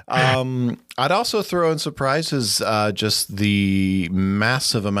 I'd also throw in surprises, just the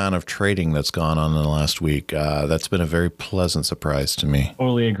massive amount of trading that's gone on in the last week. That's been a very pleasant surprise to me.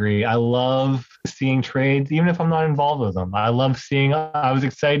 Totally agree. I love seeing trades, even if I'm not involved with them. I was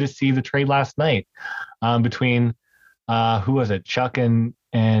excited to see the trade last night between, who was it? Chuck and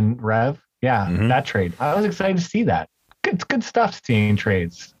Rev. Yeah, That trade. I was excited to see that. It's good stuff seeing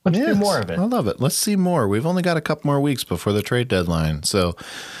trades. Let's do more of it. I love it. Let's see more. We've only got a couple more weeks before the trade deadline, so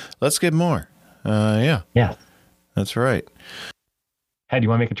let's get more. Yeah. That's right. Hey, do you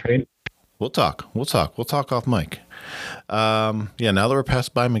want to make a trade? We'll talk off mic. Now that we're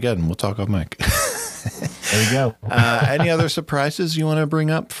past Buymageddon, we'll talk off mic. There you go. Any other surprises you want to bring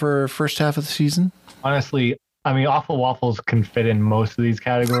up for first half of the season? Honestly, I mean, Awful Waffles can fit in most of these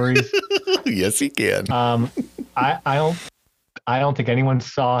categories. Yes, he can. I don't think anyone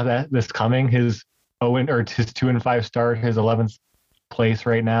saw this coming. His 2-5 start, his 11th place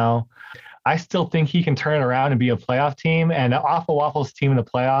right now. I still think he can turn it around and be a playoff team. And the Awful Waffles team in the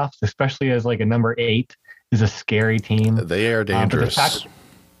playoffs, especially as like a number 8, is a scary team. They are dangerous.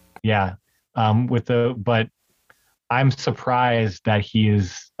 But I'm surprised that he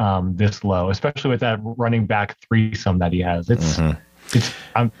is this low, especially with that running back threesome that he has.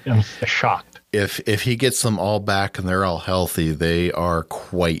 I'm shocked. If he gets them all back and they're all healthy, they are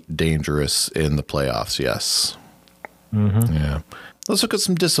quite dangerous in the playoffs. Yes. Yeah. Let's look at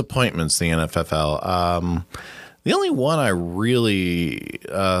some disappointments in the NFFL. The only one I really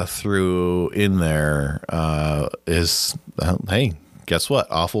threw in there is, hey, guess what?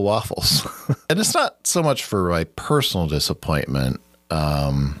 Awful Waffles. And it's not so much for my personal disappointment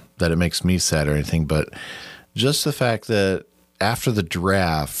that it makes me sad or anything, but just the fact that after the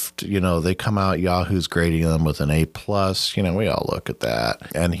draft, they come out, Yahoo's grading them with an A+. We all look at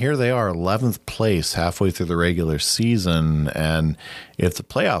that. And here they are, 11th place halfway through the regular season. And if the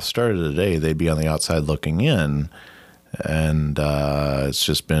playoffs started today, they'd be on the outside looking in. And it's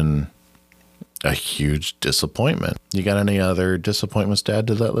just been a huge disappointment. You got any other disappointments to add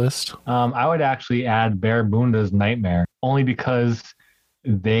to that list? I would actually add Bear Bunda's nightmare, only because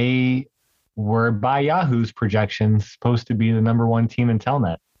they were, by Yahoo's projections, supposed to be the number one team in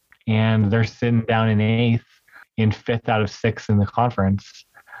Telnet. And they're sitting down in 8th, in 5th out of 6 in the conference.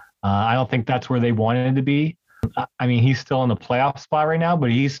 I don't think that's where they wanted to be. I mean, he's still in the playoff spot right now, but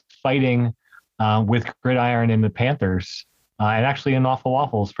he's fighting with Gridiron and the Panthers, and actually in Awful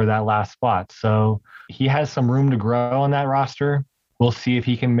Waffles for that last spot. So he has some room to grow on that roster. We'll see if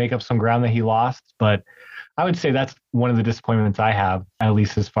he can make up some ground that he lost, but I would say that's one of the disappointments I have, at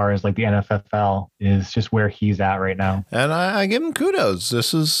least as far as like the NFFL, is just where he's at right now. And I give him kudos.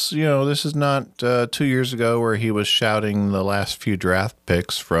 This is not 2 years ago where he was shouting the last few draft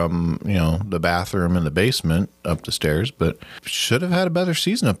picks from, the bathroom in the basement up the stairs, but should have had a better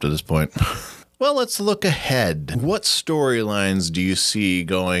season up to this point. Well, let's look ahead. What storylines do you see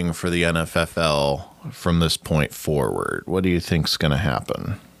going for the NFFL from this point forward? What do you think's going to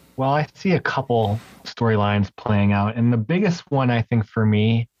happen? Well, I see a couple storylines playing out, and the biggest one I think for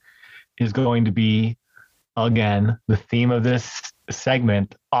me is going to be, again, the theme of this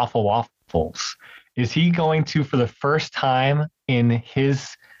segment, Awful Waffles. Is he going to, for the first time in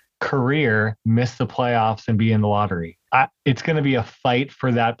his career, miss the playoffs and be in the lottery? It's going to be a fight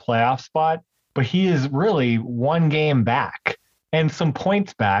for that playoff spot, but he is really one game back and some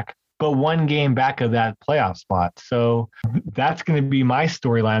points back, but one game back of that playoff spot. So that's going to be my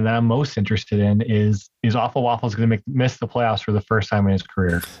storyline that I'm most interested in is Awful Waffles going to miss the playoffs for the first time in his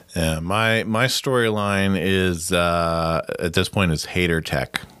career? Yeah, my storyline is at this point is Hater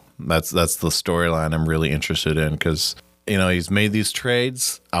Tech. That's the storyline I'm really interested in because, he's made these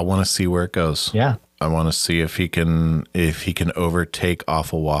trades. I want to see where it goes. Yeah. I want to see if he can overtake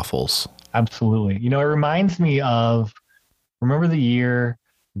Awful Waffles. Absolutely. It reminds me of, remember the year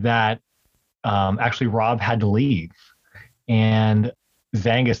that actually Rob had to leave and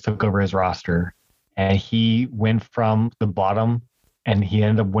Zangus took over his roster and he went from the bottom and he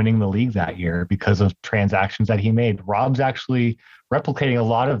ended up winning the league that year because of transactions that he made. Rob's actually replicating a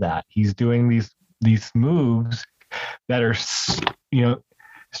lot of that. He's doing these moves that are,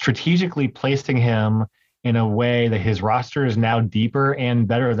 strategically placing him in a way that his roster is now deeper and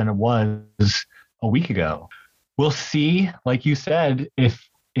better than it was a week ago. We'll see, like you said, if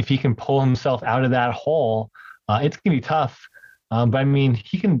he can pull himself out of that hole. It's going to be tough. But I mean,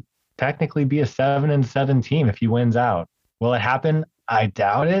 he can technically be a 7-7 team if he wins out. Will it happen? I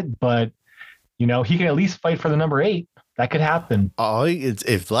doubt it, but he can at least fight for the number 8. That could happen.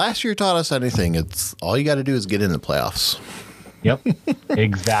 If last year taught us anything, it's all you got to do is get in the playoffs. Yep,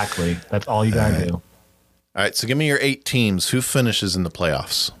 exactly. That's all you got to do. All right, so give me your 8 teams. Who finishes in the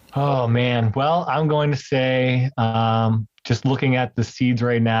playoffs? Oh, man. Well, I'm going to say, just looking at the seeds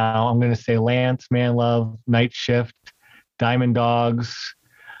right now, I'm going to say Lance, Manlove, Night Shift, Diamond Dogs,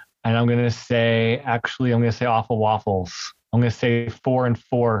 and I'm going to say Awful Waffles. I'm going to say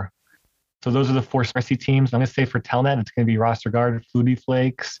 4-4. So those are the 4 spicy teams. I'm going to say for Telnet, it's going to be Roster Guard, Flutie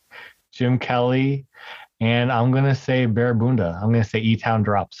Flakes, Jim Kelly, and I'm going to say Bear Bunda. I'm going to say E-Town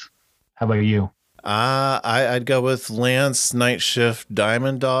Drops. How about you? I'd go with Lance, Night Shift,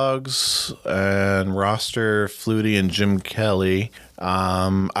 Diamond Dogs, and Roster, Flutie, and Jim Kelly.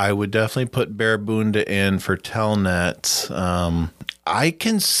 I would definitely put Bear Bunda in for Telnet. I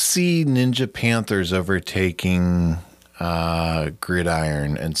can see Ninja Panthers overtaking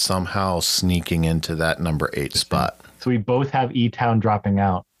Gridiron and somehow sneaking into that number 8 spot. So we both have E-Town dropping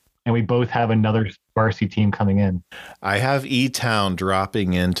out, and we both have another varsity team coming in. I have E-Town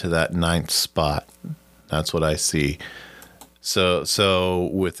dropping into that 9th spot. That's what I see. So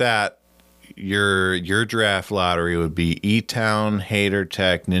with that, your draft lottery would be E-Town, Hater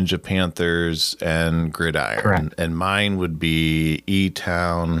Tech, Ninja Panthers, and Gridiron. Correct. And mine would be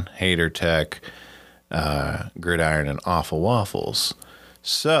E-Town, Hater Tech, Gridiron, and Awful Waffles.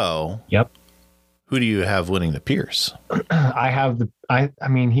 So, yep. Who do you have winning the Pierce? I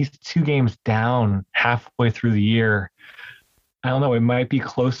mean, he's 2 games down halfway through the year. I don't know. It might be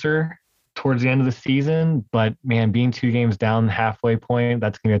closer towards the end of the season, but man, being 2 games down halfway point,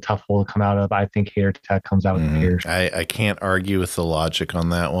 that's going to be a tough hole to come out of. I think Hater Tech comes out with the Pierce. I can't argue with the logic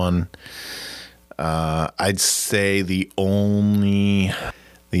on that one. I'd say the only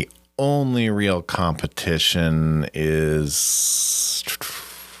real competition is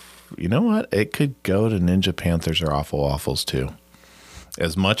you know what? It could go to Ninja Panthers or Awful Waffles too.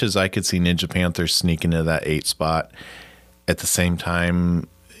 As much as I could see Ninja Panthers sneak into that 8 spot, at the same time,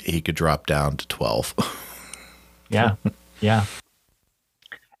 he could drop down to 12. Yeah.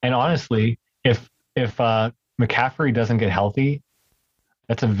 And honestly, if McCaffrey doesn't get healthy,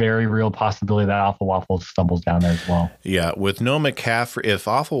 that's a very real possibility that Awful Waffles stumbles down there as well. Yeah, with no McCaffrey, if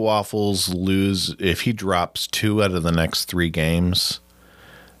Awful Waffles if he drops 2 out of the next 3 games,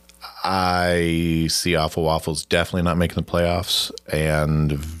 I see Awful Waffles definitely not making the playoffs,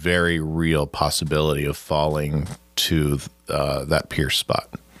 and very real possibility of falling to that Pierce spot.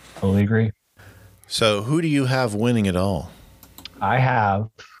 Totally agree. So who do you have winning it all? I have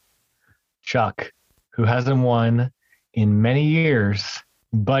Chuck, who hasn't won in many years,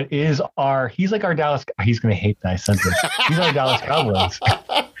 but he's like our Dallas. He's going to hate that I said this. He's our Dallas Cowboys.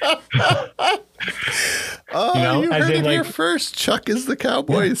 Oh, you heard it here first. Chuck is the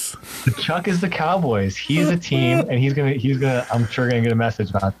Cowboys. Yeah. Chuck is the Cowboys. He's a team, and he's gonna. I'm sure gonna get a message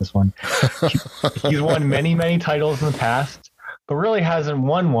about this one. He's won many titles in the past, but really hasn't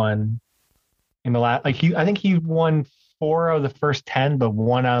won one in the last. I think he won 4 of the first 10, but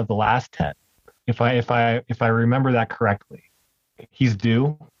 1 out of the last 10. If I remember that correctly, he's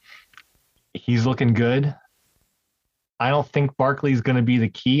due. He's looking good. I don't think Barkley's going to be the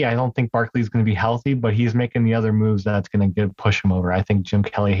key. I don't think Barkley's going to be healthy, but he's making the other moves that's going to push him over. I think Jim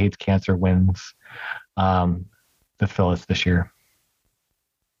Kelly Hates Cancer wins the Phillies this year.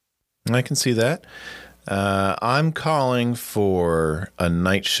 I can see that. I'm calling for a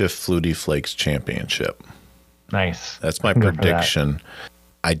Night Shift Flutie Flakes championship. Nice. That's my prediction.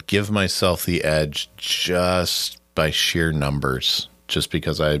 I'd give myself the edge just by sheer numbers, just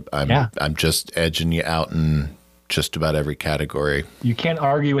because I'm just edging you out in just about every category. You can't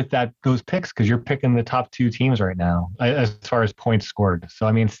argue with those picks because you're picking the top 2 teams right now as far as points scored. So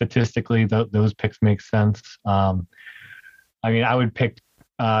I mean, statistically, those picks make sense. I mean, I would pick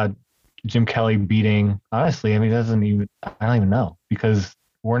Jim Kelly beating. Honestly, I mean, I don't even know, because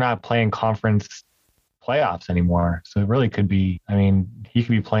we're not playing conference playoffs anymore. So it really could be. I mean, he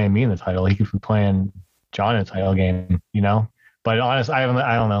could be playing me in the title. He could be playing John in the title game. But honestly, I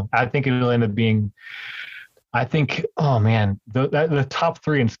don't know. I think it will end up being. I think, oh man, the top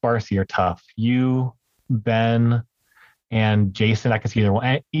 3 in Sparsy are tough. You, Ben, and Jason. I can see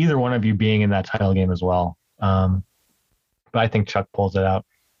either one of you being in that title game as well. But I think Chuck pulls it out.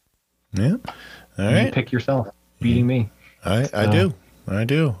 Yeah. All right. You pick yourself, beating me. I do.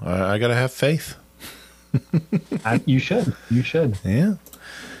 I gotta have faith. You should. Yeah.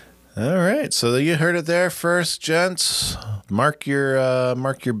 All right. So you heard it there first, gents. Mark your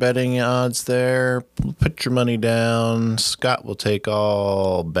betting odds there. Put your money down. Scott will take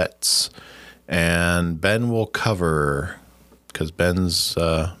all bets, and Ben will cover, because Ben's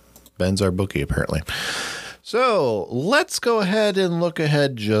our bookie apparently. So let's go ahead and look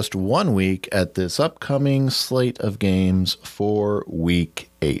ahead just 1 week at this upcoming slate of games for Week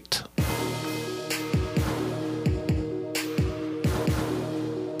 8.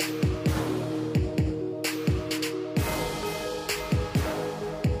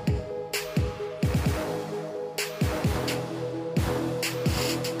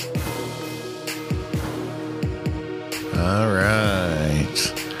 All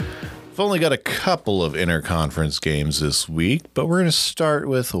right. I've only got a couple of interconference games this week, but we're going to start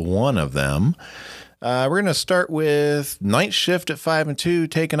with one of them. We're going to start with Night Shift at 5-2,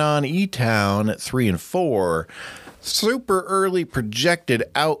 taking on E-Town at 3-4. Super early projected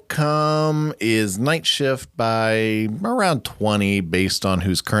outcome is Night Shift by around 20 based on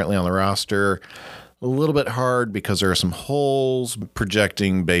who's currently on the roster. A little bit hard because there are some holes,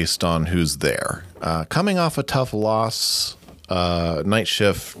 projecting based on who's there. Coming off a tough loss, Night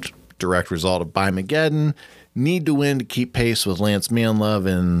Shift, direct result of Bymageddon. Need to win to keep pace with Lance Manlove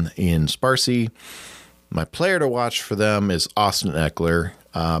in Sparsy. My player to watch for them is Austin Eckler.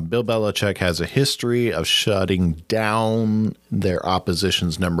 Bill Belichick has a history of shutting down their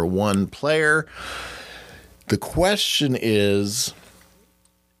opposition's number 1 player. The question is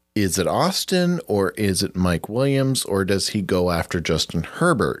it Austin or is it Mike Williams, or does he go after Justin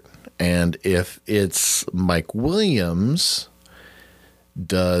Herbert? And if it's Mike Williams,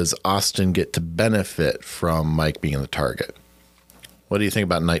 does Austin get to benefit from Mike being the target? What do you think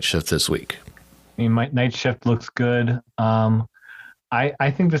about Night Shift this week? I mean, Night Shift looks good.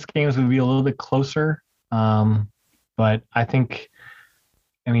 I think this game is going to be a little bit closer. But I think,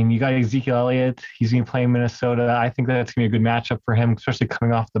 you got Ezekiel Elliott. He's going to play in Minnesota. I think that's going to be a good matchup for him, especially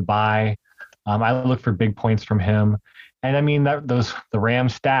coming off the bye. I look for big points from him. And the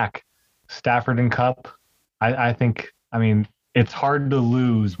Rams stack, Stafford and Kupp. I think it's hard to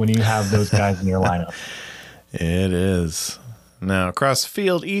lose when you have those guys in your lineup. It is. Now, across the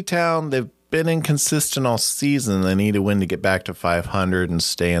field, E-Town, they've been inconsistent all season. They need a win to get back to 500 and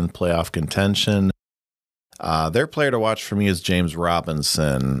stay in playoff contention. Their player to watch for me is James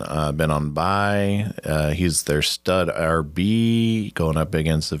Robinson. Been on bye. He's their stud RB going up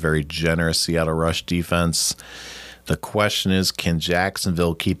against a very generous Seattle Rush defense. The question is, can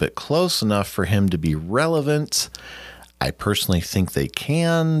Jacksonville keep it close enough for him to be relevant? I personally think they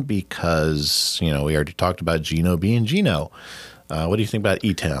can because, we already talked about Geno being Geno. What do you think about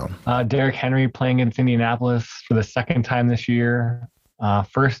E-Town? Derrick Henry playing against Indianapolis for the second time this year.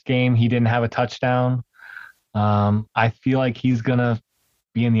 First game, he didn't have a touchdown. I feel like he's going to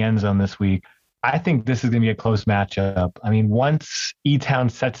be in the end zone this week. I think this is going to be a close matchup. I mean, once E-Town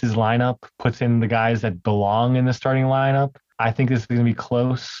sets his lineup, puts in the guys that belong in the starting lineup, I think this is going to be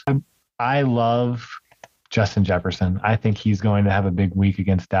close. I love Justin Jefferson. I think he's going to have a big week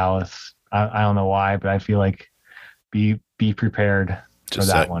against Dallas. I don't know why, but I feel like be prepared for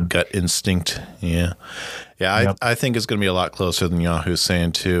that one. Gut instinct. Yeah. Yep. I think it's going to be a lot closer than Yahoo's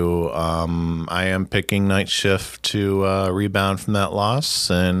saying too. I am picking Night Shift to rebound from that loss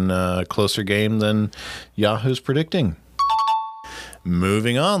and a closer game than Yahoo's predicting.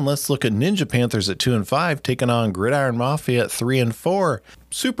 Moving on, let's look at Ninja Panthers at 2-5, taking on Gridiron Mafia at 3-4.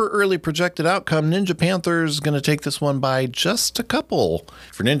 Super early projected outcome, Ninja Panthers going to take this one by just a couple.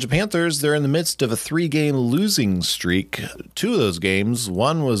 For Ninja Panthers, they're in the midst of a 3-game losing streak. 2 of those games,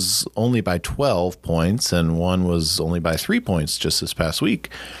 one was only by 12 points and one was only by 3 points just this past week.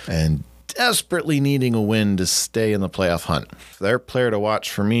 And desperately needing a win to stay in the playoff hunt. Their player to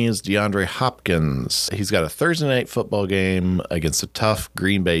watch for me is DeAndre Hopkins. He's got a Thursday night football game against a tough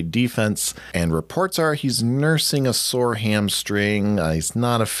Green Bay defense, and reports are he's nursing a sore hamstring. He's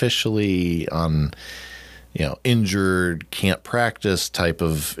not officially on, injured, can't practice type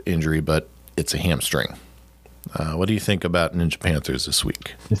of injury, but it's a hamstring. What do you think about Ninja Panthers this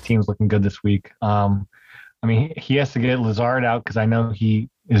week? His team's looking good this week. He has to get Lazard out because I know he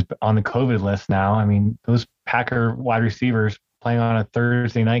is on the COVID list now. I mean, those Packer wide receivers playing on a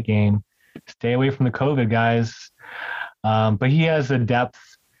Thursday night game, stay away from the COVID guys. But he has the depth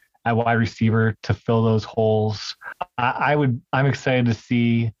at wide receiver to fill those holes. I'm excited to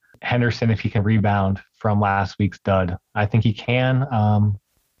see Henderson if he can rebound from last week's dud. I think he can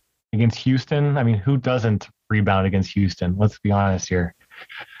against Houston. I mean, who doesn't rebound against Houston? Let's be honest here.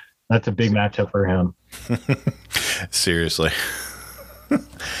 That's a big matchup for him. Seriously.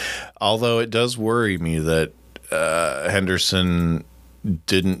 Although it does worry me that Henderson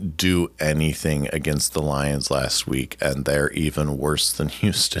didn't do anything against the Lions last week, and they're even worse than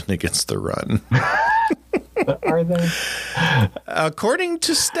Houston against the run. Are they? According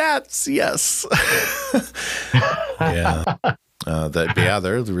to stats, yes. Yeah.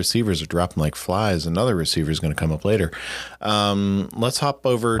 The receivers are dropping like flies. Another receiver is going to come up later. Let's hop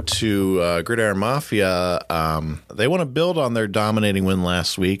over to Gridiron Mafia. They want to build on their dominating win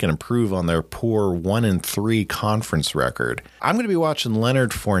last week and improve on their poor 1-3 conference record. I'm going to be watching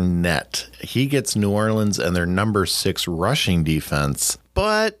Leonard Fournette. He gets New Orleans and their number 6 rushing defense,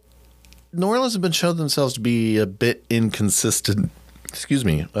 but New Orleans have been shown themselves to be a bit inconsistent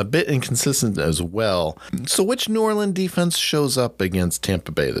as well. So which New Orleans defense shows up against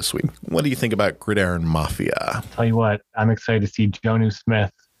Tampa Bay this week? What do you think about Gridiron Mafia? Tell you what, I'm excited to see Jonnu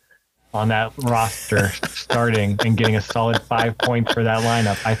Smith on that roster starting and getting a solid 5 points for that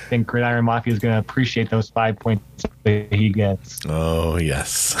lineup. I think Gridiron Mafia is going to appreciate those 5 points that he gets. Oh,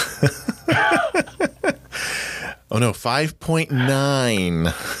 yes. Oh, no,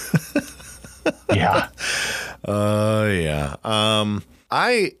 5.9. Yeah. Yeah.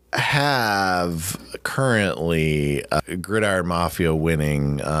 I have currently Gridiron Mafia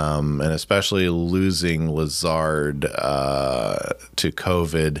winning, and especially losing Lazard to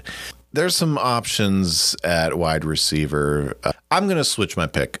COVID. There's some options at wide receiver. I'm going to switch my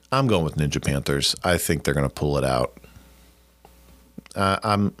pick. I'm going with Ninja Panthers. I think they're going to pull it out.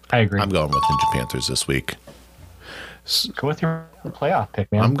 I agree. I'm going with Ninja Panthers this week. Go with your playoff pick,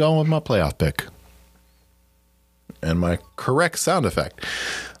 man. I'm going with my playoff pick. And my correct sound effect.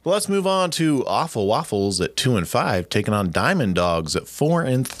 Let's move on to Awful Waffles at 2-5, taking on Diamond Dogs at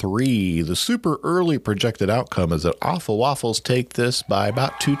 4-3. The super early projected outcome is that Awful Waffles take this by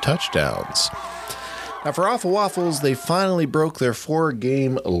about 2 touchdowns. Now, for Awful Waffles, they finally broke their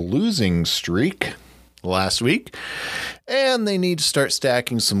 4-game losing streak last week, and they need to start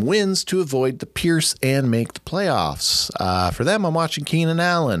stacking some wins to avoid the Pierce and make the playoffs. For them, I'm watching Keenan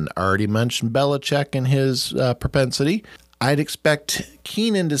Allen. Already mentioned Belichick and his propensity. I'd expect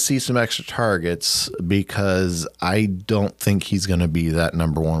Keenan to see some extra targets because I don't think he's going to be that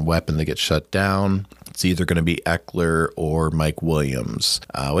number one weapon that gets shut down. It's either going to be Eckler or Mike Williams.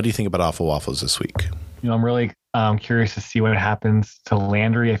 What do you think about Awful Waffles this week? I'm really curious to see what happens to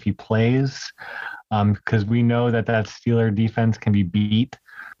Landry if he plays, because we know that Steeler defense can be beat.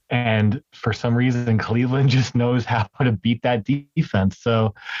 And for some reason, Cleveland just knows how to beat that defense.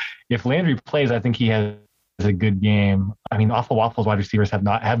 So if Landry plays, I think he has a good game. I mean, Awful Waffles wide receivers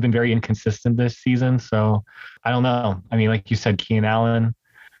have been very inconsistent this season. So I don't know. I mean, like you said, Keenan Allen,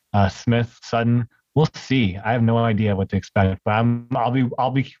 Smith, Sutton. We'll see. I have no idea what to expect, but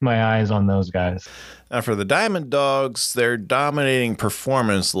I'll be keeping my eyes on those guys. Now for the Diamond Dogs, their dominating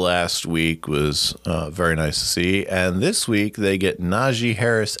performance last week was very nice to see, and this week they get Najee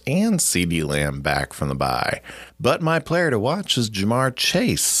Harris and CeeDee Lamb back from the bye. But my player to watch is Jamar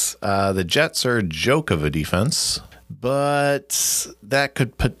Chase. The Jets are a joke of a defense, but that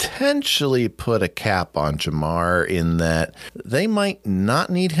could potentially put a cap on Jamar in that they might not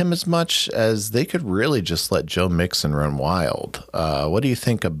need him as much as they could really just let Joe Mixon run wild. What do you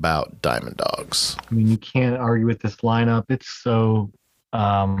think about Diamond Dogs? I mean, you can't argue with this lineup. It's so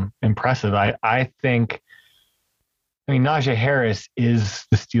impressive. I think Najee Harris is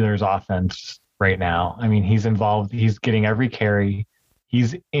the Steelers' offense right now. I mean, he's involved. He's getting every carry.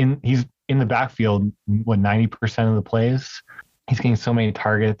 He's in the backfield, 90% of the plays. He's getting so many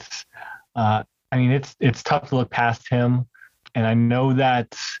targets. I mean, it's tough to look past him. And I know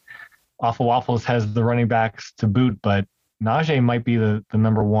that Awful Waffles has the running backs to boot, but Najee might be the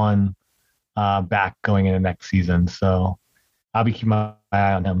number one back going into next season. So I'll be keeping my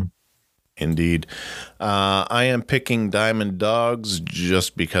eye on him. Indeed. I am picking Diamond Dogs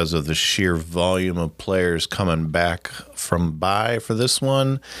just because of the sheer volume of players coming back from bye for this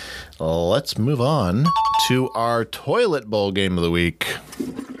one. Let's move on to our Toilet Bowl game of the week.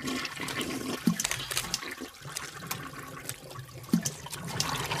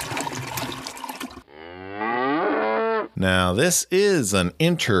 Now, this is an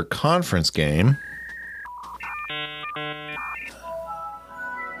inter-conference game.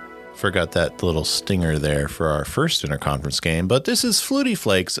 Forgot that little stinger there for our first interconference game, but this is Flutie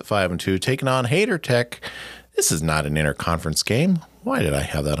Flakes at 5-2 taking on Hater Tech. This is not an interconference game. Why did I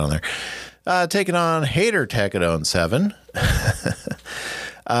have that on there? Taking on Hater Tech at 0-7.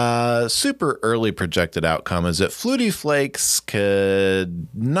 Super early projected outcome is that Flutie Flakes could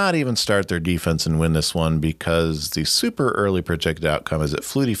not even start their defense and win this one because the super early projected outcome is that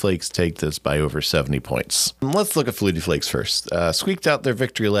Flutie Flakes take this by over 70 points. Let's look at Flutie Flakes first. Squeaked out their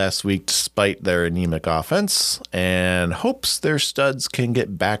victory last week despite their anemic offense and hopes their studs can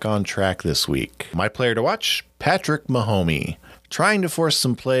get back on track this week. My player to watch, Patrick Mahomey. Trying to force a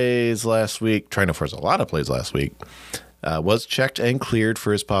lot of plays last week. Was checked and cleared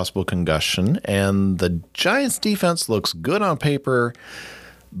for his possible concussion, and the Giants defense looks good on paper,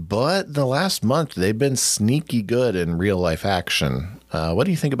 but the last month they've been sneaky good in real life action. What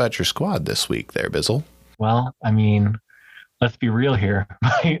do you think about your squad this week there, Bizzle? Well, I mean, let's be real here.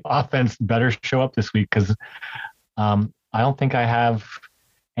 My offense better show up this week because I don't think I have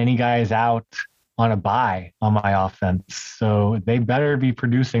any guys out on a bye on my offense. So they better be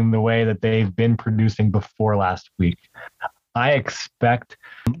producing the way that they've been producing before last week. I expect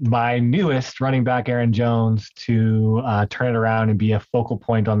my newest running back, Aaron Jones, to turn it around and be a focal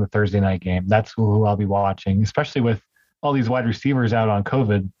point on the Thursday night game. That's who I'll be watching, especially with all these wide receivers out on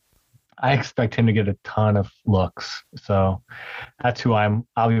COVID. I expect him to get a ton of looks. So that's who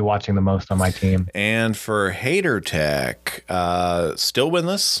I'll be watching the most on my team. And for Hater Tech, still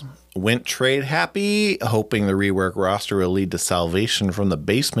winless. Went trade happy, hoping the rework roster will lead to salvation from the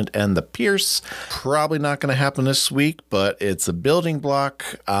basement and the Pierce. Probably not going to happen this week, but it's a building block.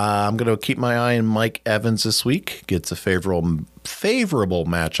 I'm going to keep my eye on Mike Evans this week. Gets a favorable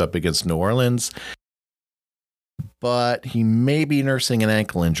matchup against New Orleans, but he may be nursing an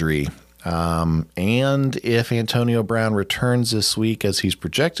ankle injury. And if Antonio Brown returns this week as he's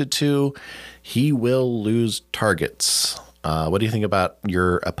projected to, he will lose targets. What do you think about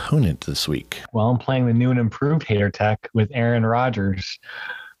your opponent this week? Well, I'm playing the new and improved Hater Tech with Aaron Rodgers.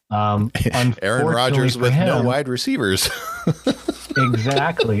 Aaron Rodgers with no wide receivers.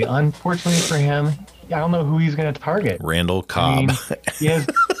 Exactly. Unfortunately for him, I don't know who he's going to target. Randall Cobb. I mean, he has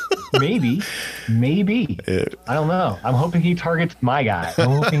maybe. I don't know. I'm hoping he targets my guy. I'm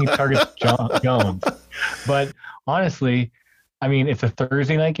hoping he targets Jones. But honestly, I mean, it's a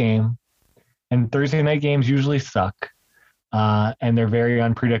Thursday night game, and Thursday night games usually suck. And they're very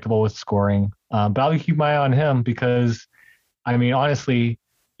unpredictable with scoring. But I'll keep my eye on him because, I mean, honestly,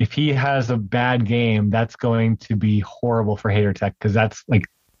 if he has a bad game, that's going to be horrible for Hater Tech because that's like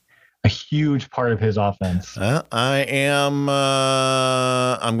a huge part of his offense. I'm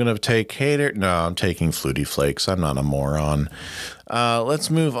going to take Hater. No, I'm taking Flutie Flakes. I'm not a moron.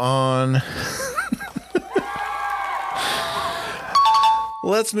 Let's move on.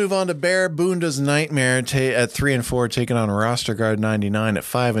 Let's move on to Bear Bunda's Nightmare at 3-4, taking on Roster Guard 99 at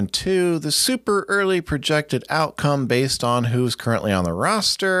 5-2. The super early projected outcome based on who's currently on the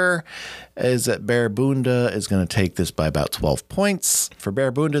roster is that Bear Bunda is going to take this by about 12 points. For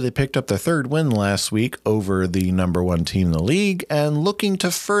Bear Bunda, they picked up their third win last week over the number one team in the league and looking to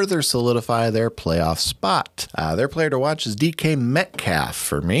further solidify their playoff spot. Their player to watch is DK Metcalf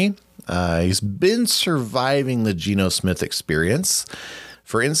for me. He's been surviving the Geno Smith experience.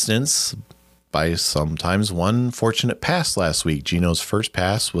 For instance, by sometimes one fortunate pass last week. Geno's first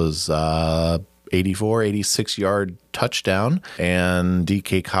pass was 86 yard touchdown, and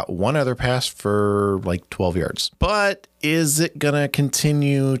DK caught one other pass for like 12 yards. But is it going to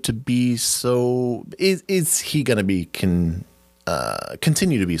continue to be so? Is he going to be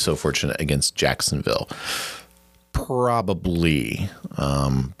continue to be so fortunate against Jacksonville? Probably,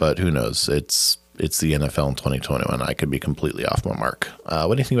 but who knows? It's the NFL in 2021. I could be completely off my mark.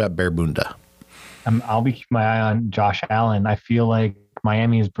 What do you think about Bear Bunda? I'll be keeping my eye on Josh Allen. I feel like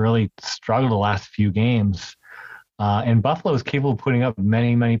Miami has really struggled the last few games, and Buffalo is capable of putting up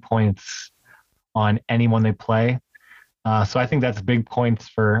many, many points on anyone they play. So I think that's big points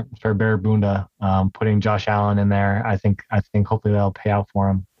for Bear Bunda. Putting Josh Allen in there, I think hopefully that'll pay out for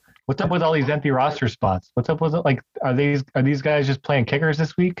him. What's up with all these empty roster spots? What's up with it? Like, are these guys just playing kickers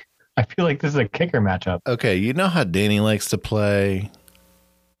this week? I feel like this is a kicker matchup. Okay, you know how Danny likes to play.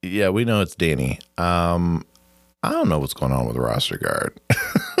 Yeah, we know it's Danny. I don't know what's going on with roster guard.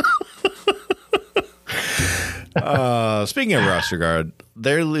 Speaking of roster guard,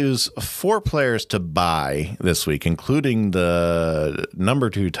 they lose 4 players to bye this week, including the number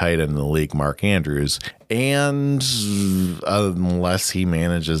 2 tight end in the league, Mark Andrews. And unless he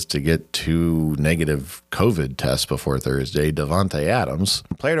manages to get 2 negative COVID tests before Thursday, Devontae Adams.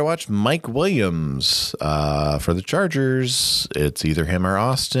 Player to watch, Mike Williams. For the Chargers, it's either him or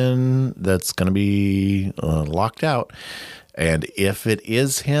Austin that's going to be locked out. And if it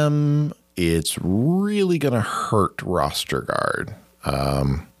is him, it's really going to hurt roster guard.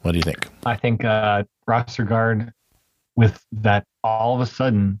 What do you think? I think roster guard with that all of a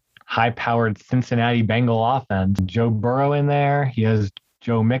sudden high-powered Cincinnati Bengal offense. Joe Burrow in there. He has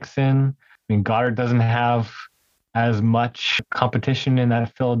Joe Mixon. I mean, Goddard doesn't have as much competition in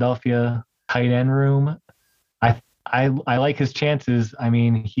that Philadelphia tight end room. I like his chances. I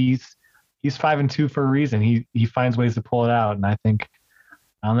mean, he's 5-2 for a reason. He finds ways to pull it out, and I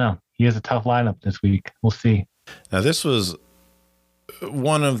don't know. He has a tough lineup this week. We'll see. Now, this was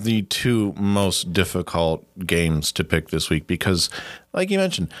one of the 2 most difficult games to pick this week because, like you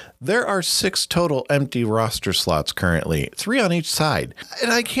mentioned, there are 6 total empty roster slots currently, 3 on each side.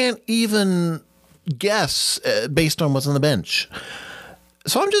 And I can't even guess based on what's on the bench.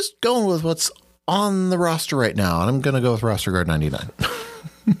 So I'm just going with what's on the roster right now, and I'm going to go with roster guard 99.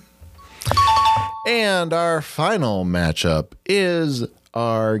 And our final matchup is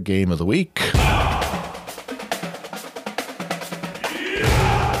our game of the week.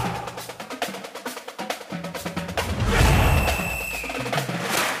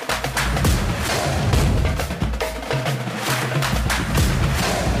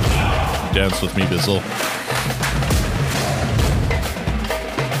 Dance with me, Bizzle.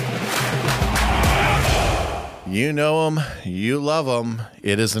 You know them, you love them.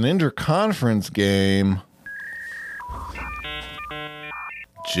 It is an interconference game.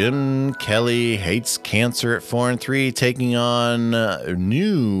 Jim Kelly hates cancer at 4-3, taking on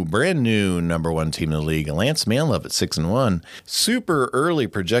brand new number 1 team in the league, Lance Manlove at 6-1. Super early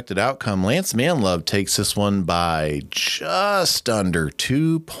projected outcome. Lance Manlove takes this one by just under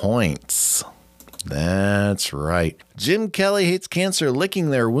 2 points. That's right. Jim Kelly hates cancer,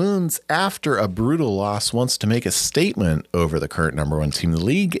 licking their wounds after a brutal loss, wants to make a statement over the current number 1 team in the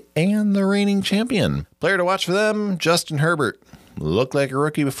league and the reigning champion. Player to watch for them, Justin Herbert. Looked like a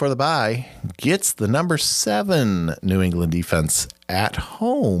rookie before the bye. Gets the number 7 New England defense at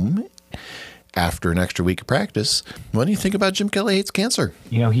home after an extra week of practice. What do you think about Jim Kelly hates cancer?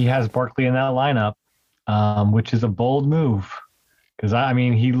 You know, he has Barkley in that lineup, which is a bold move. Because, I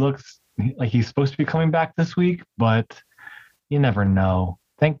mean, he looks like he's supposed to be coming back this week, but you never know.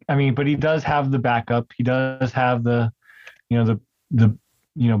 But he does have the backup. He does have the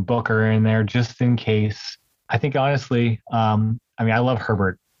Booker in there just in case. I think honestly, I love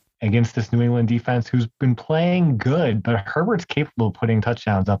Herbert, against this New England defense who's been playing good, but Herbert's capable of putting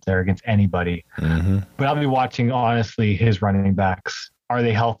touchdowns up there against anybody. Mm-hmm. But I'll be watching, honestly, his running backs. Are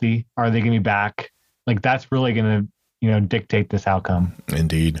they healthy? Are they going to be back? Like, that's really going to, dictate this outcome.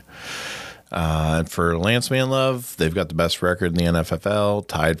 Indeed. And for Lance Manlove, they've got the best record in the NFL,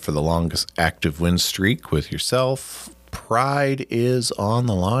 tied for the longest active win streak with yourself. Pride is on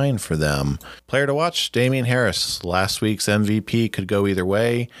the line for them. Player to watch, Damian Harris. Last week's MVP could go either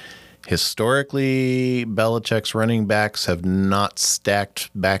way. Historically, Belichick's running backs have not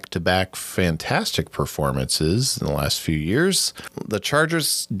stacked back-to-back fantastic performances in the last few years. The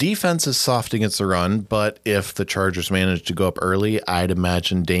Chargers' defense is soft against the run, but if the Chargers manage to go up early, I'd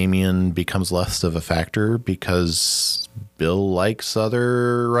imagine Damian becomes less of a factor because Bill likes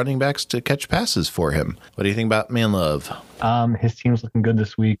other running backs to catch passes for him. What do you think about Manlove? His team's looking good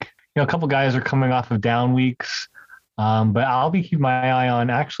this week. A couple guys are coming off of down weeks. But I'll be keeping my eye on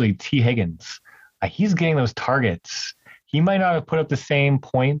actually T. Higgins. He's getting those targets. He might not have put up the same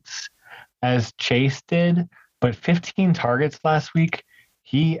points as Chase did, but 15 targets last week.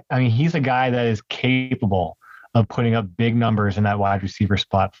 He's a guy that is capable of putting up big numbers in that wide receiver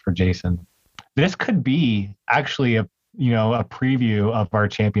spot for Jason. This could be actually a preview of our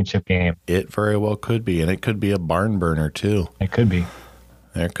championship game. It very well could be, and it could be a barn burner too. It could be.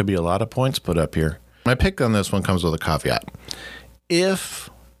 There could be a lot of points put up here. My pick on this one comes with a caveat.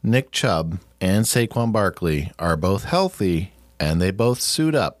 If Nick Chubb and Saquon Barkley are both healthy and they both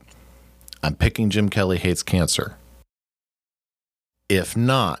suit up, I'm picking Jim Kelly hates cancer. If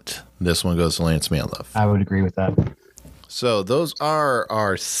not, this one goes to Lance Manlove. I would agree with that. So those are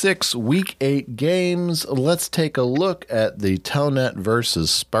our 6 Week 8 games. Let's take a look at the Telnet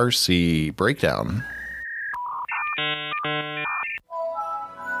versus Sparsy breakdown.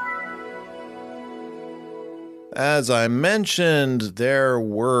 As I mentioned, there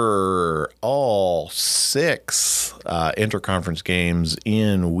were all 6 interconference games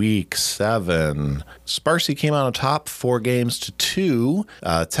in Week 7. Sparsy came out on top 4 games to 2.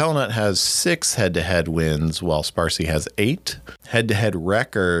 Telnet has 6 head-to-head wins, while Sparsy has 8. Head-to-head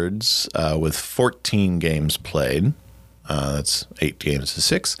records with 14 games played. That's 8 games to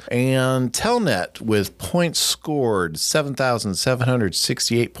 6. And Telnet with points scored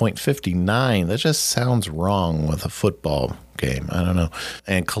 7,768.59. That just sounds wrong with a football game. I don't know.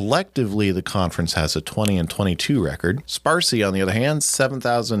 And collectively, the conference has a 20-22 record. Sparsy, on the other hand,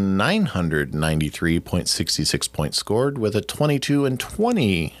 7,993.66 points scored with a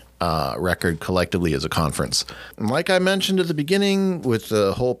 22-20 record collectively as a conference. And like I mentioned at the beginning with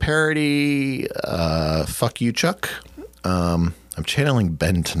the whole parody, fuck you, Chuck. I'm channeling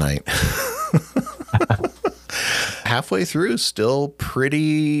Ben tonight. Halfway through, still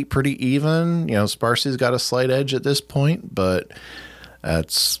pretty even. Sparsy's got a slight edge at this point, but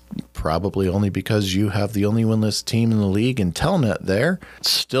that's probably only because you have the only winless team in the league in Telnet there. It's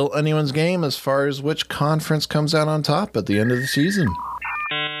still anyone's game as far as which conference comes out on top at the end of the season.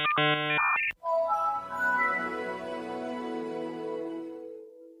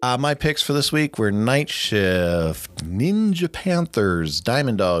 My picks for this week were Night Shift, Ninja Panthers,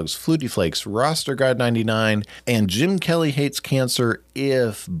 Diamond Dogs, Flutie Flakes, Roster Guide 99, and Jim Kelly hates cancer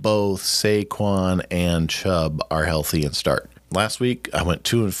if both Saquon and Chubb are healthy and start. Last week, I went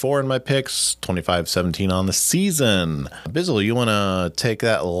 2-4 in my picks, 25-17 on the season. Bizzle, you want to take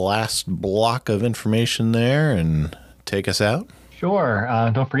that last block of information there and take us out? Sure.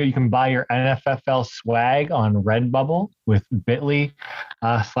 Don't forget you can buy your NFFL swag on Redbubble with bit.ly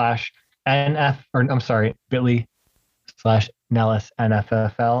bit.ly/Nellis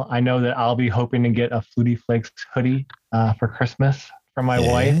NFFL. I know that I'll be hoping to get a Flutie Flakes hoodie for Christmas for my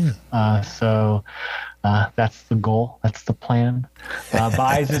wife. So that's the goal. That's the plan.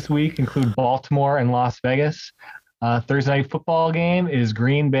 Buys this week include Baltimore and Las Vegas. Thursday night football game is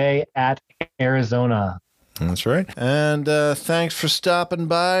Green Bay at Arizona. That's right. And thanks for stopping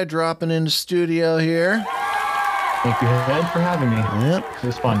by, dropping into studio here. Thank you, Ed, for having me. Yep. It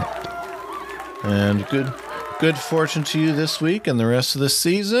was fun. And good fortune to you this week and the rest of the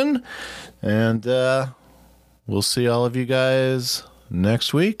season. And we'll see all of you guys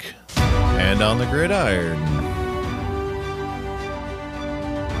next week and on the gridiron.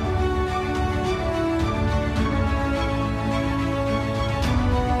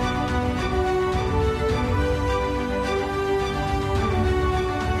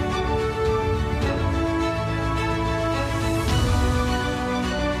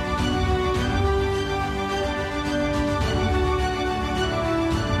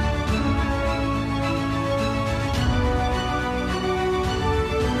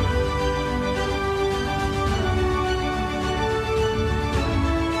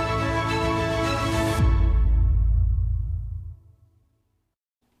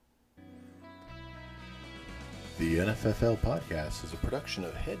 The NFFL podcast is a production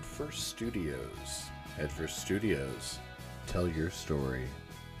of Headfirst Studios. Headfirst Studios, tell your story.